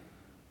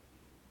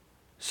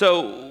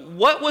 So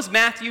what was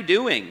Matthew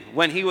doing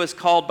when he was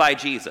called by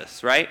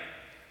Jesus, right?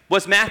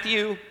 Was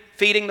Matthew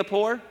feeding the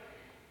poor?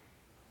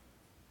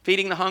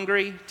 Feeding the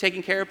hungry?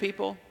 Taking care of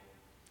people?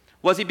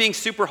 Was he being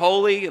super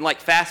holy and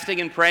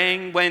fasting and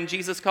praying when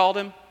Jesus called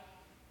him?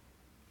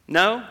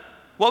 No?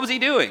 What was he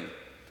doing?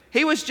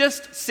 He was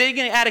just sitting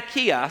at a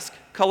kiosk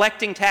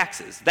collecting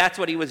taxes. That's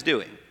what he was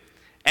doing.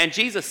 And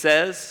Jesus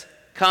says,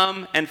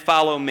 "Come and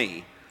follow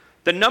me."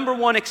 The number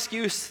one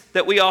excuse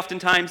that we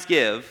oftentimes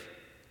give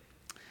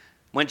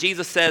when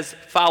Jesus says,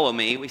 "Follow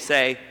me," we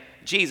say,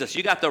 Jesus,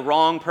 you got the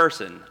wrong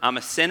person. I'm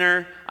a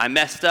sinner. I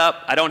messed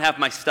up. I don't have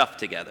my stuff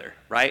together,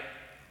 right?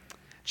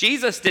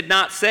 Jesus did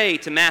not say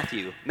to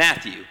Matthew,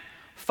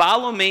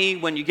 follow me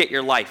when you get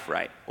your life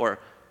right. Or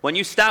when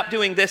you stop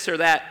doing this or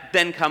that,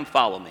 then come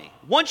follow me.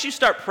 Once you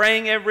start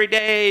praying every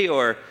day,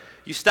 or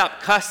you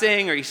stop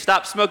cussing, or you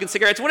stop smoking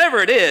cigarettes, whatever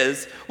it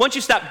is, once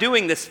you stop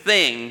doing this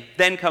thing,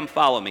 then come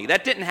follow me.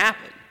 That didn't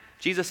happen.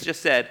 Jesus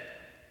just said,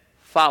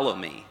 follow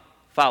me,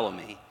 follow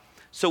me.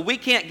 So we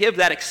can't give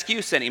that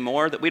excuse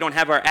anymore that we don't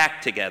have our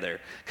act together,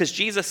 because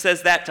Jesus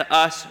says that to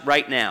us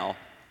right now.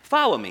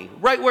 Follow me,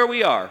 right where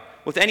we are.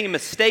 With any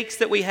mistakes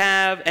that we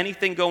have,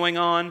 anything going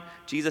on,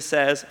 Jesus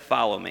says,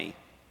 follow me.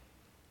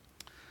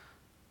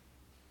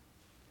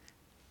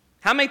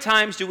 How many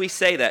times do we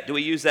say that? Do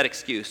we use that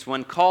excuse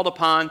when called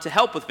upon to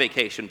help with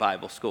Vacation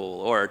Bible School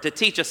or to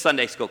teach a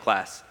Sunday school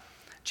class?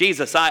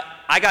 Jesus,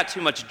 I got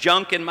too much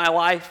junk in my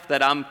life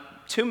that I'm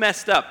too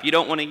messed up. You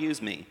don't want to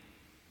use me.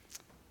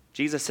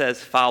 Jesus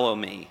says, follow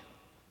me,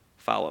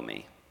 follow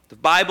me. The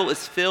Bible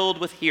is filled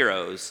with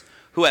heroes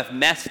who have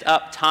messed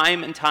up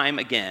time and time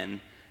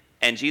again,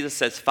 and Jesus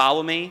says,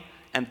 follow me,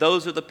 and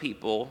those are the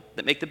people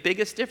that make the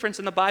biggest difference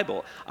in the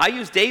Bible. I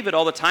use David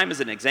all the time as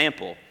an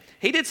example.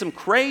 He did some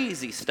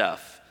crazy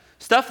stuff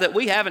that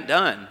we haven't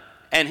done,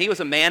 and he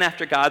was a man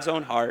after God's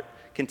own heart,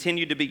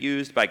 continued to be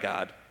used by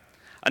God.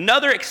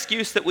 Another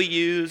excuse that we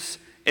use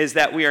is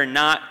that we are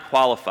not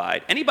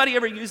qualified. Anybody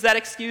ever use that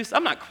excuse?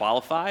 I'm not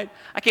qualified.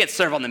 I can't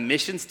serve on the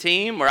missions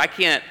team, or I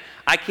can't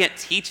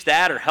teach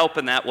that or help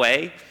in that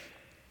way.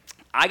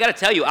 I got to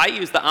tell you, I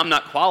use the I'm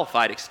not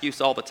qualified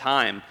excuse all the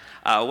time.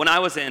 When I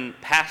was in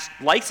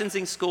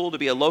licensing school to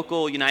be a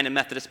local United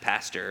Methodist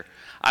pastor,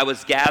 I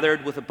was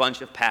gathered with a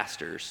bunch of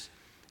pastors,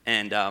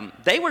 and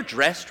they were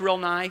dressed real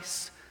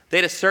nice. They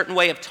had a certain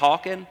way of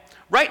talking.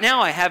 Right now,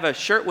 I have a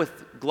shirt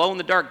with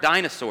glow-in-the-dark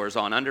dinosaurs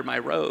on under my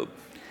robe.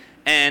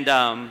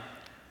 And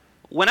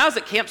when I was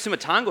at Camp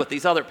Sumatanga with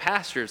these other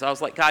pastors, I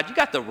was like, God, you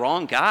got the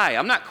wrong guy.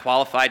 I'm not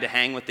qualified to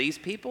hang with these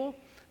people.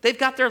 They've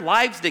got their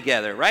lives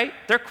together, right?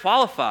 They're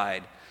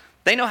qualified.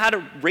 They know how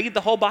to read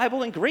the whole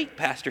Bible in Greek,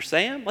 Pastor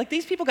Sam. Like,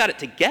 these people got it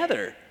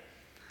together,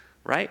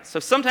 right?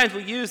 So sometimes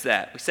we use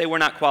that. We say we're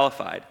not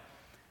qualified.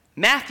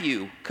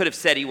 Matthew could have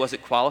said he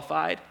wasn't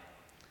qualified.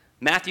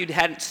 Matthew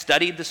hadn't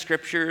studied the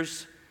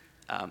scriptures.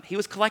 He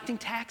was collecting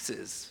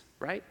taxes,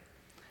 right?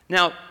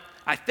 Now,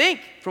 I think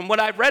from what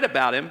I've read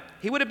about him,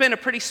 he would have been a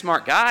pretty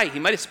smart guy. He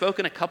might have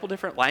spoken a couple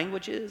different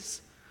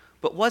languages.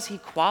 But was he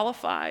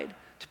qualified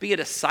to be a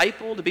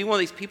disciple, to be one of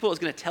these people that was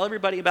going to tell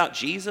everybody about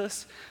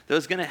Jesus, that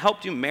was going to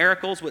help do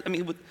miracles?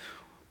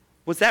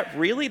 Was that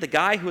really the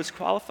guy who was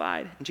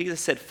qualified? And Jesus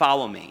said,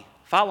 follow me,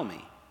 follow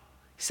me.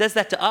 He says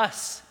that to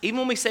us, even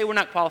when we say we're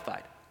not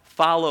qualified.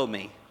 Follow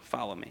me,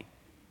 follow me.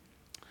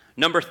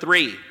 Number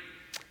 3,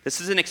 this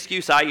is an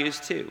excuse I use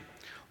too.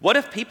 What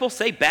if people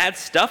say bad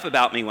stuff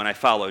about me when I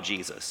follow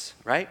Jesus,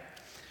 right?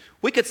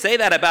 We could say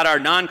that about our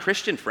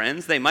non-Christian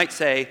friends. They might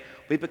say,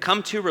 we've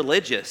become too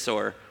religious,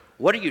 or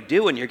what are you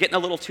doing? You're getting a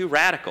little too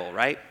radical,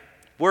 right?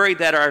 Worried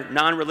that our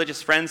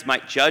non-religious friends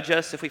might judge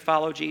us if we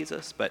follow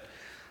Jesus. But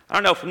I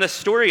don't know, from the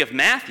story of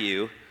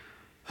Matthew,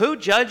 who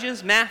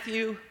judges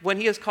Matthew when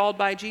he is called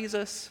by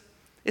Jesus?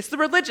 It's the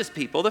religious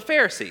people, the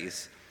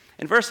Pharisees.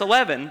 In verse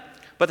 11,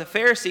 but the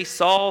Pharisees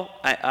saw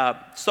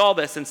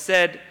this and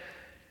said,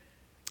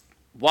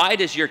 why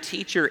does your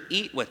teacher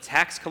eat with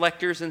tax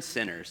collectors and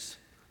sinners?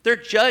 They're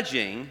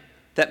judging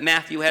that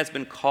Matthew has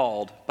been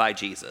called by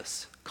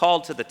Jesus,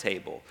 called to the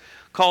table,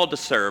 called to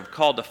serve,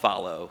 called to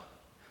follow.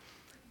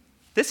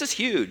 This is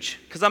huge,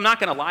 because I'm not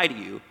going to lie to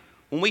you.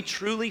 When we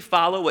truly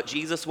follow what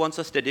Jesus wants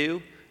us to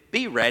do,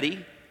 be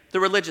ready. The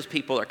religious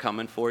people are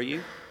coming for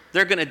you.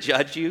 They're going to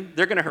judge you.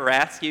 They're going to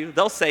harass you.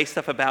 They'll say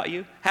stuff about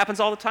you.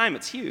 Happens all the time.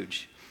 It's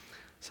huge.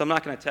 So I'm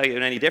not going to tell you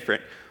any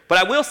different. But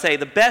I will say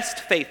the best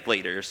faith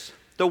leaders,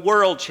 the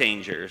world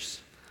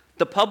changers,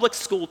 the public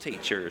school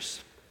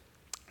teachers,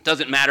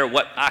 doesn't matter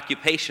what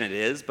occupation it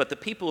is, but the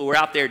people who are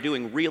out there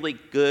doing really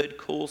good,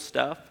 cool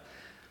stuff,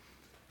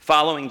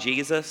 following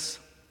Jesus,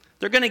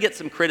 they're going to get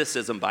some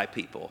criticism by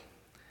people.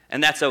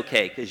 And that's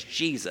okay, because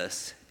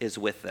Jesus is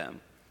with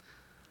them.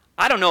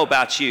 I don't know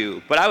about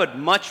you, but I would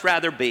much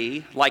rather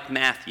be like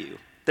Matthew,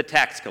 the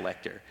tax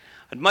collector.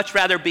 I'd much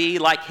rather be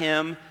like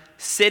him,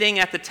 sitting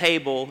at the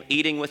table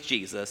eating with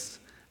Jesus,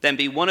 than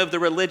be one of the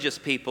religious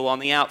people on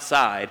the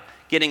outside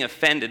getting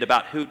offended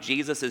about who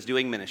Jesus is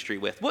doing ministry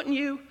with. Wouldn't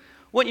you?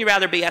 Wouldn't you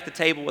rather be at the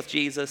table with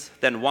Jesus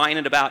than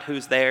whining about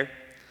who's there?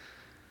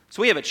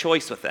 So we have a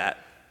choice with that.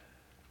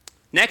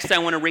 Next, I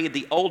want to read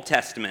the Old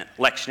Testament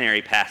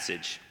lectionary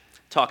passage.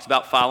 It talks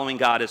about following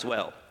God as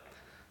well.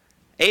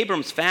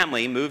 Abram's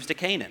family moves to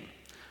Canaan.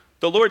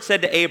 The Lord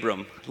said to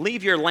Abram,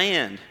 leave your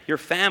land, your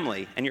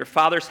family, and your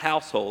father's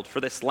household for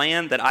this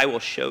land that I will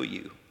show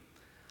you.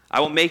 I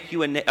will make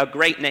you a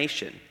great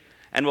nation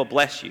and will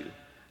bless you.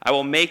 I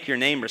will make your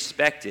name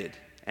respected,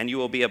 and you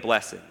will be a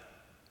blessing.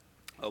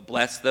 I will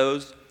bless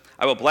those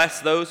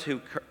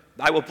who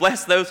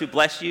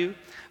bless you.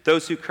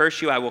 Those who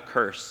curse you, I will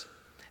curse.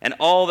 And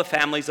all the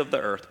families of the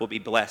earth will be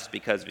blessed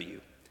because of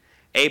you.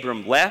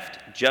 Abram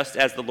left just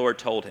as the Lord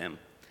told him,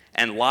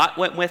 and Lot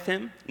went with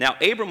him. Now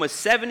Abram was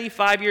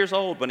 75 years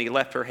old when he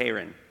left for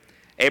Haran.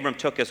 Abram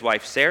took his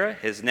wife Sarah,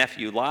 his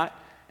nephew Lot,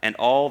 and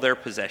all their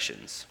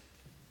possessions.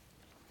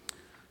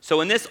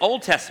 So in this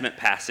Old Testament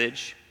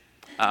passage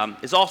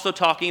is also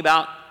talking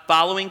about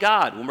following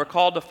God. When we're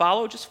called to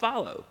follow, just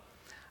follow.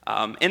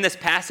 In this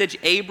passage,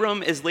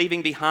 Abram is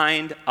leaving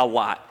behind a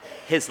lot.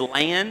 His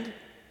land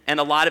and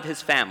a lot of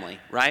his family,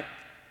 right?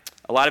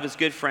 A lot of his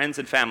good friends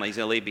and family he's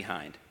going to leave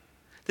behind.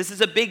 This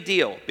is a big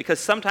deal because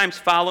sometimes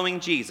following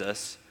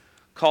Jesus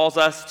calls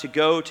us to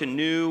go to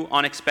new,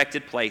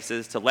 unexpected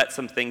places, to let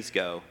some things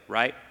go,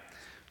 right?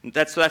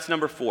 That's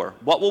number 4.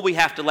 What will we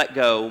have to let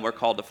go when we're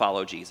called to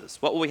follow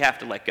Jesus? What will we have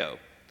to let go?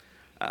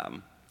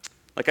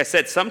 Like I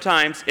said,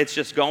 sometimes it's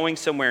just going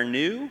somewhere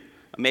new,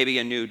 maybe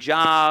a new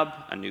job,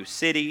 a new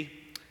city.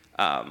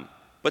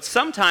 But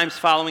sometimes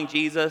following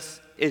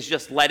Jesus is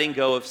just letting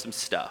go of some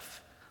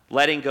stuff.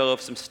 Letting go of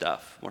some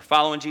stuff. We're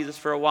following Jesus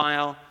for a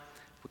while.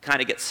 We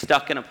kind of get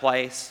stuck in a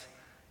place.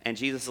 And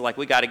Jesus is like,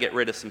 we got to get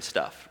rid of some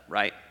stuff,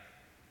 right?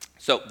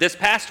 So this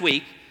past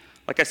week,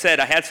 like I said,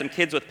 I had some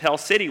kids with Pell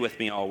City with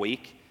me all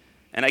week.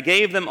 And I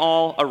gave them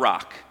all a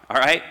rock, all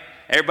right?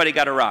 Everybody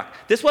got a rock.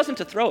 This wasn't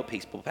to throw at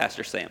people,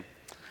 Pastor Sam.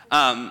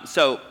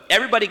 So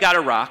everybody got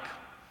a rock.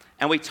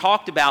 And we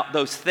talked about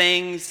those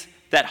things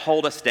that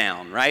hold us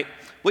down, right?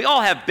 We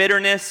all have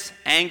bitterness,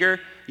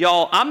 anger.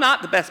 Y'all, I'm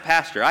not the best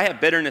pastor. I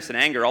have bitterness and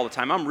anger all the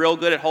time. I'm real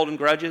good at holding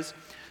grudges.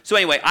 So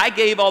anyway, I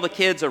gave all the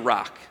kids a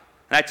rock.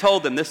 And I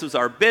told them this was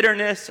our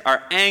bitterness,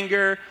 our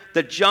anger,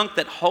 the junk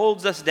that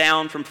holds us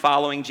down from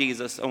following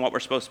Jesus and what we're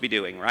supposed to be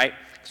doing, right?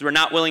 Because we're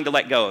not willing to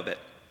let go of it.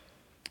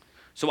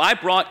 So I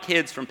brought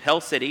kids from Pell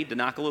City to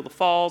Nakalula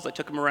Falls. I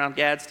took them around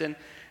Gadsden.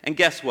 And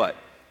guess what?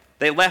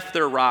 They left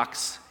their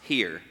rocks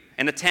here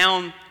in a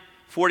town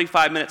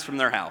 45 minutes from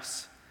their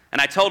house.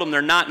 And I told them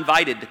they're not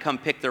invited to come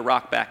pick their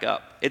rock back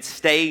up. It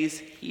stays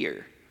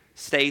here.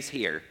 Stays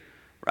here,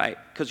 right?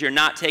 Because you're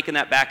not taking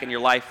that back in your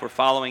life for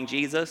following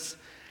Jesus.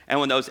 And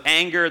when those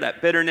anger,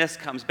 that bitterness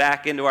comes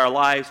back into our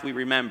lives, we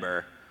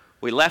remember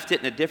we left it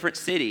in a different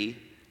city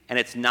and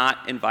it's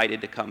not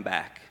invited to come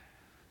back.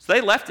 So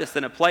they left us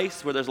in a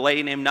place where there's a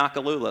lady named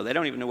Nakalula. They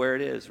don't even know where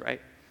it is,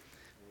 right?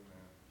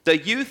 The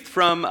youth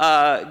from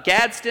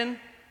Gadsden,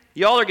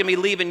 y'all are going to be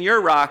leaving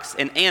your rocks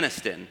in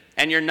Anniston,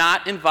 and you're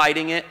not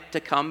inviting it to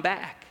come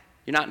back.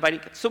 You're not inviting.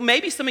 So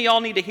maybe some of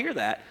y'all need to hear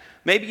that.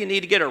 Maybe you need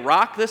to get a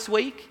rock this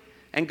week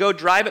and go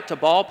drive it to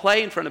ball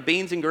play in front of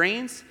Beans and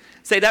Greens.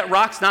 Say that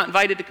rock's not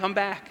invited to come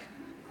back.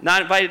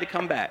 Not invited to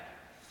come back.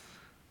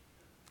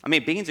 I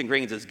mean, Beans and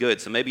Greens is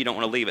good, so maybe you don't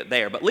want to leave it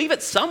there. But leave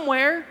it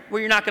somewhere where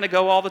you're not going to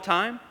go all the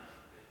time.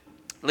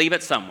 Leave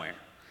it somewhere.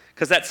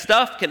 Because that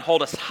stuff can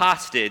hold us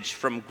hostage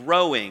from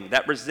growing.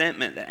 That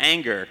resentment, that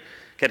anger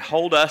can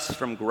hold us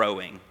from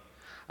growing.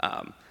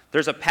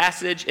 There's a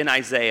passage in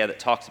Isaiah that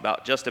talks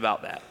about just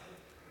about that.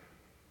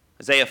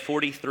 Isaiah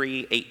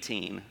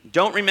 43:18.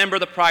 Don't remember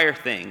the prior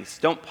things.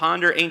 Don't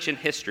ponder ancient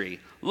history.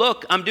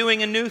 Look, I'm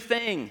doing a new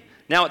thing.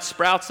 Now it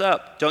sprouts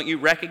up. Don't you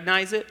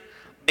recognize it?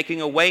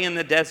 Making a way in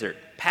the desert,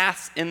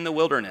 paths in the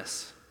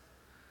wilderness.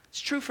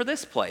 It's true for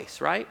this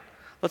place, right?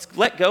 Let's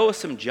let go of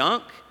some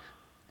junk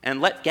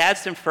and let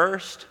Gadsden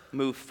First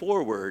move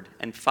forward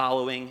and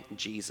following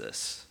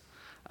Jesus.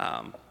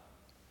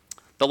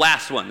 The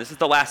last one. This is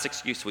the last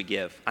excuse we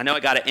give. I know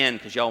I got to end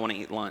because y'all want to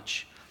eat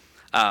lunch.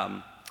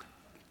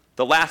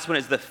 The last one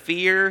is the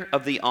fear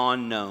of the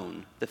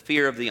unknown. The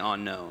fear of the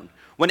unknown.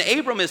 When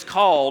Abram is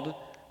called,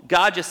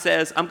 God just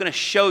says, I'm going to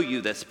show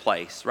you this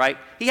place, right?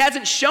 He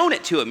hasn't shown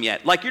it to him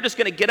yet. Like you're just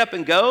going to get up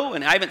and go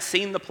and I haven't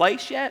seen the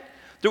place yet.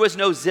 There was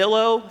no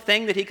Zillow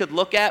thing that he could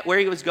look at where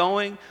he was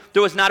going.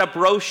 There was not a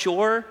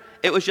brochure.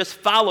 It was just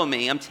follow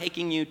me. I'm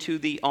taking you to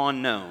the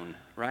unknown,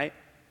 right?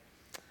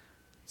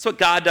 That's what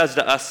God does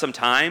to us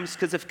sometimes,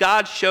 because if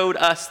God showed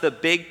us the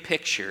big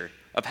picture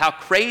of how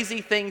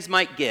crazy things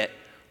might get,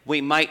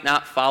 we might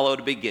not follow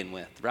to begin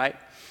with, right?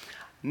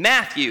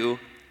 Matthew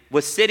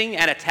was sitting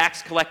at a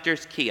tax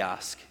collector's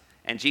kiosk,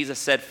 and Jesus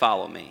said,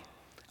 follow me.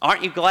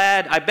 Aren't you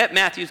glad? I bet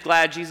Matthew's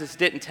glad Jesus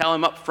didn't tell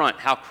him up front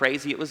how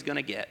crazy it was going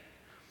to get.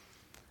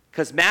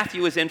 Because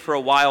Matthew was in for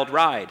a wild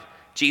ride.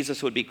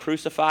 Jesus would be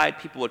crucified.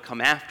 People would come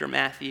after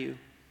Matthew.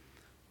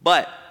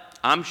 But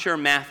I'm sure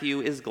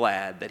Matthew is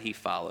glad that he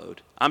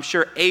followed. I'm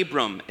sure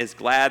Abram is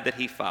glad that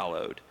he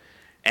followed.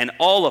 And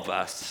all of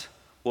us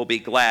will be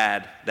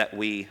glad that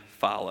we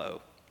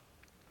follow.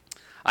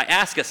 I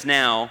ask us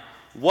now,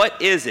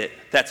 what is it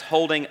that's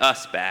holding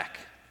us back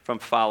from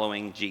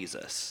following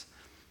Jesus?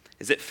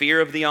 Is it fear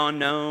of the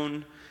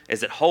unknown?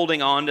 Is it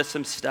holding on to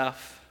some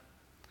stuff?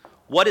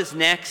 What is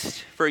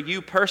next for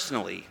you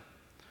personally?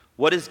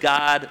 What is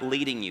God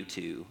leading you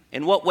to?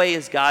 In what way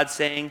is God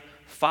saying,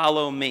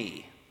 follow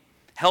me?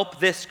 Help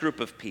this group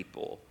of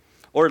people,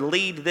 or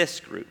lead this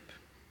group?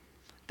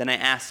 Then I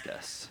ask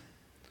us,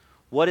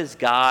 what is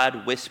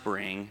God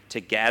whispering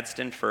to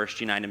Gadsden First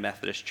United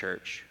Methodist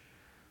Church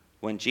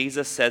when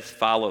Jesus says,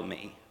 follow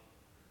me?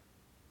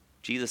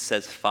 Jesus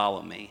says,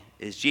 follow me.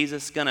 Is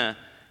Jesus going to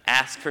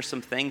ask for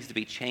some things to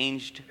be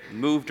changed,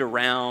 moved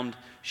around,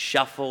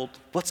 shuffled?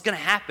 What's going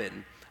to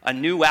happen? A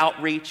new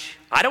outreach?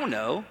 I don't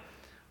know.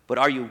 But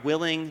are you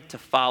willing to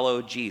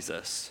follow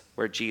Jesus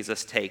where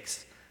Jesus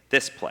takes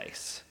this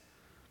place?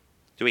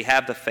 Do we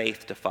have the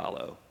faith to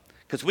follow?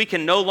 Because we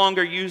can no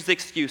longer use the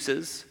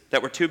excuses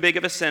that we're too big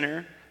of a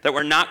sinner, that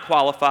we're not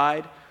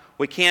qualified.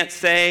 We can't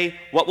say,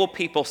 what will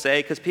people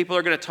say? Because people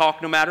are going to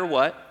talk no matter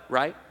what,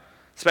 right?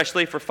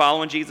 Especially if we're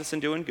following Jesus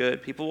and doing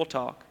good, people will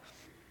talk.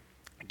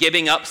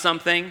 Giving up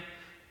something,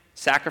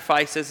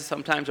 sacrifices is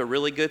sometimes a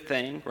really good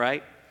thing,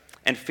 right?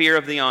 And fear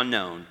of the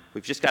unknown.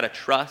 We've just got to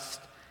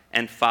trust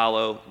and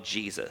follow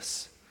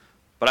Jesus.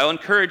 But I'll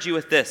encourage you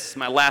with this,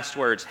 my last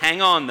words.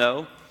 Hang on,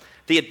 though.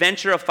 The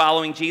adventure of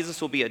following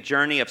Jesus will be a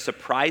journey of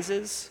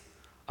surprises,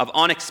 of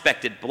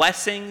unexpected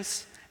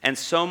blessings, and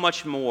so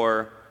much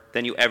more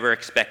than you ever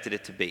expected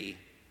it to be.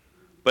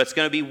 But it's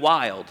going to be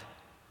wild,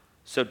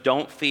 so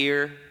don't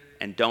fear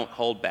and don't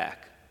hold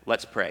back.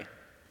 Let's pray.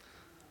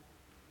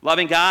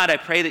 Loving God, I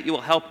pray that you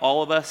will help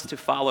all of us to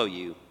follow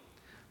you.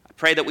 I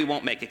pray that we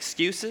won't make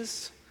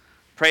excuses.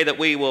 Pray that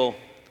we will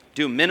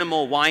do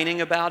minimal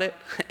whining about it,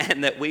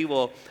 and that we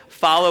will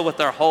follow with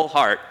our whole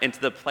heart into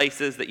the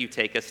places that you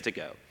take us to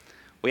go.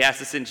 We ask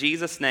this in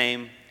Jesus'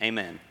 name,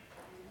 amen.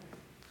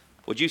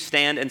 Would you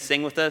stand and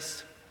sing with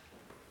us?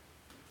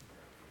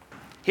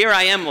 Here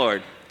I am,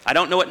 Lord. I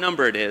don't know what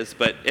number it is,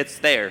 but it's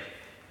there.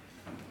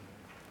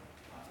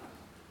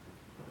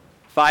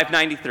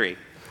 593.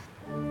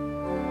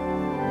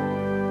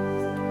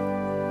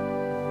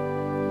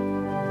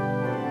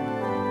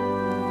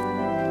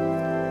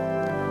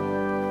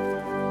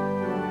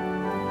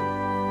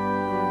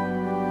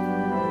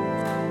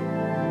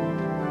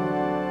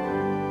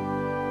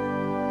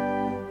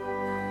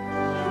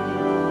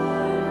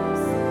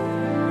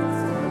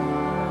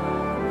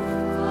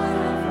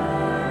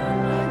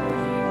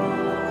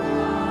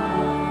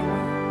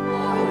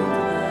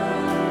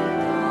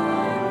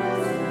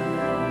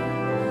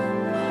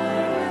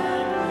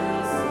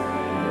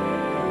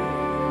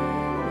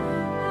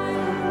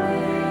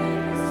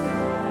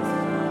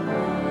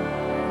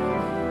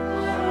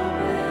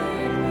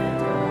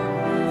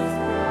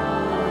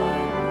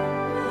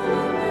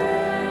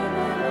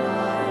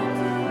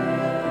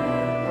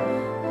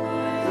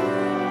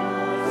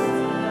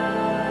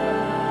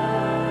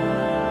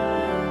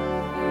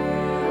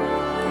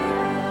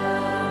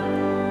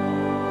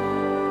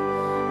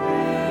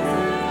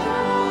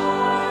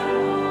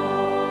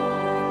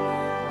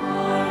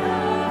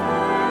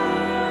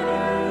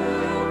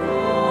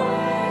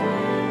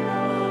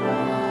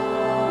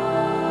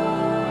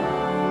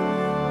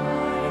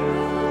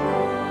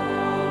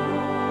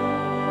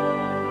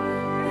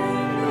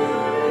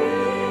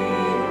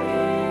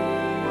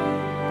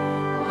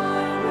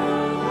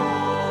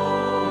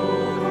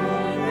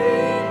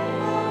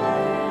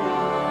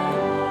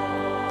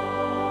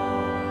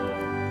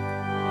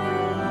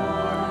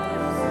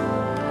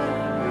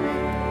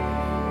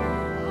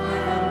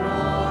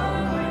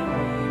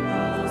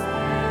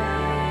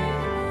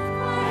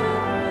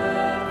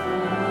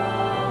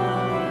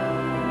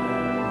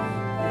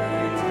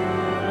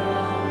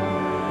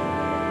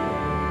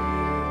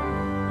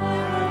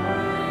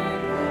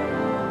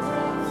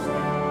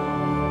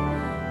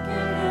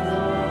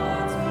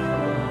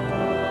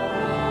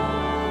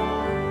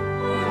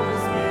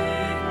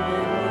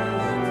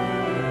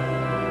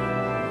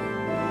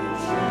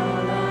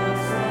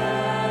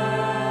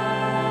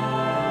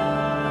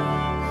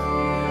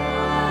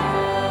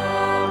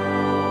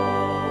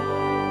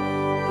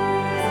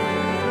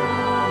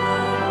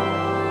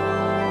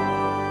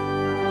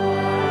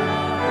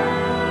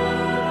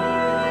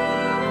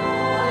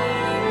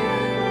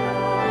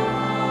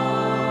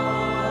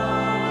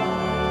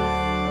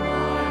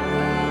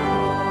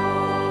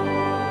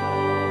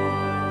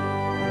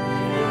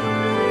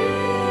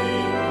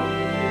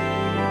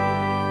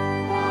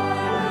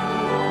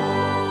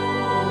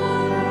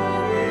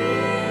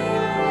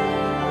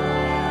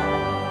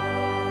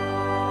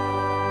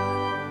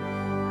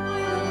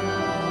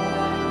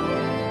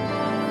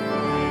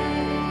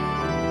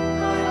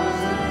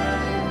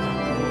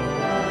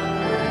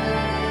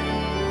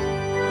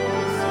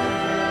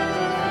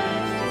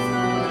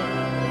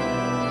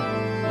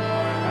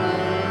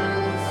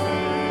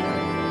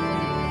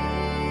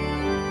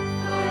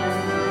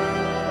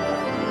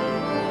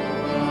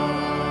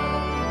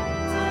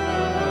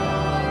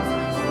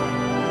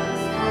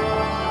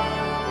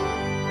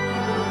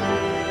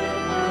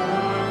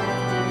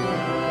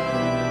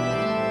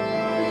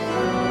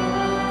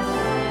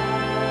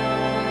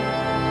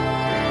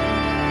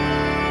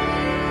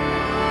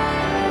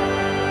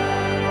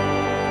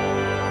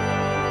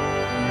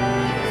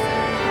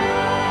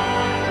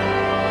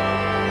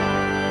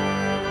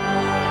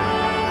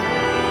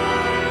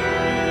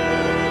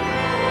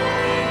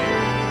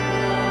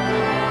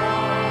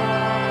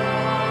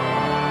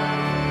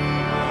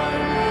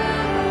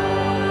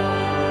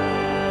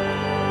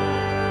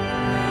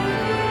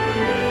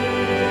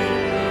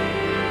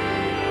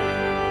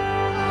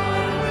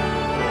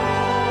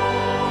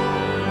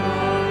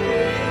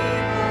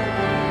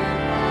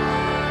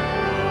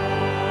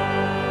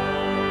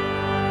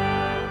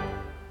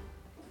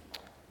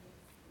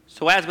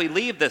 So as we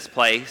leave this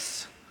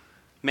place,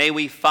 may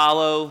we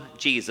follow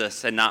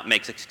Jesus and not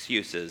make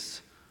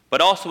excuses.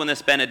 But also in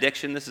this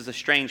benediction, this is a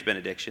strange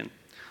benediction,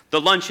 the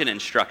luncheon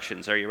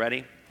instructions. Are you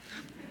ready?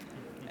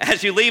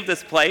 As you leave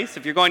this place,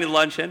 if you're going to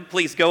luncheon,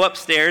 please go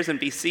upstairs and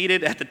be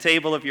seated at the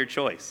table of your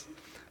choice.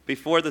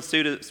 Before the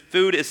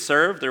food is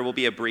served, there will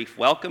be a brief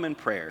welcome and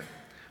prayer.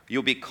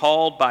 You'll be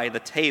called by the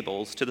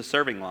tables to the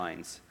serving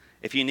lines.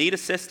 If you need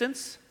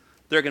assistance,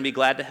 they're going to be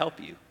glad to help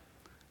you.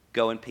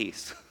 Go in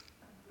peace.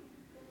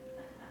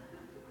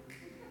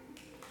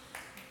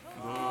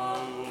 The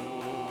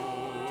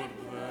Lord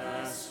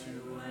bless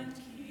you and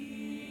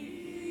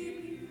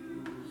keep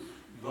you.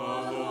 The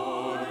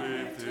Lord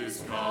lift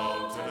his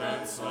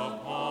countenance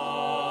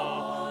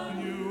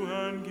upon you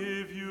and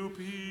give you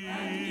peace.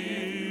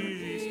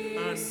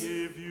 And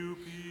give you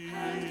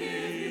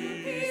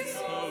peace.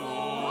 The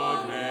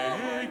Lord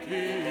make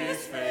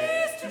his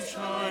face to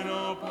shine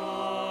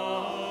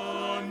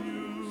upon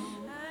you.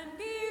 And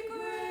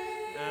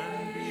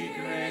be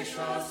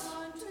gracious.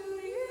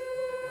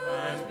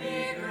 And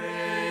be gracious.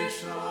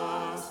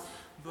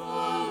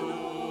 The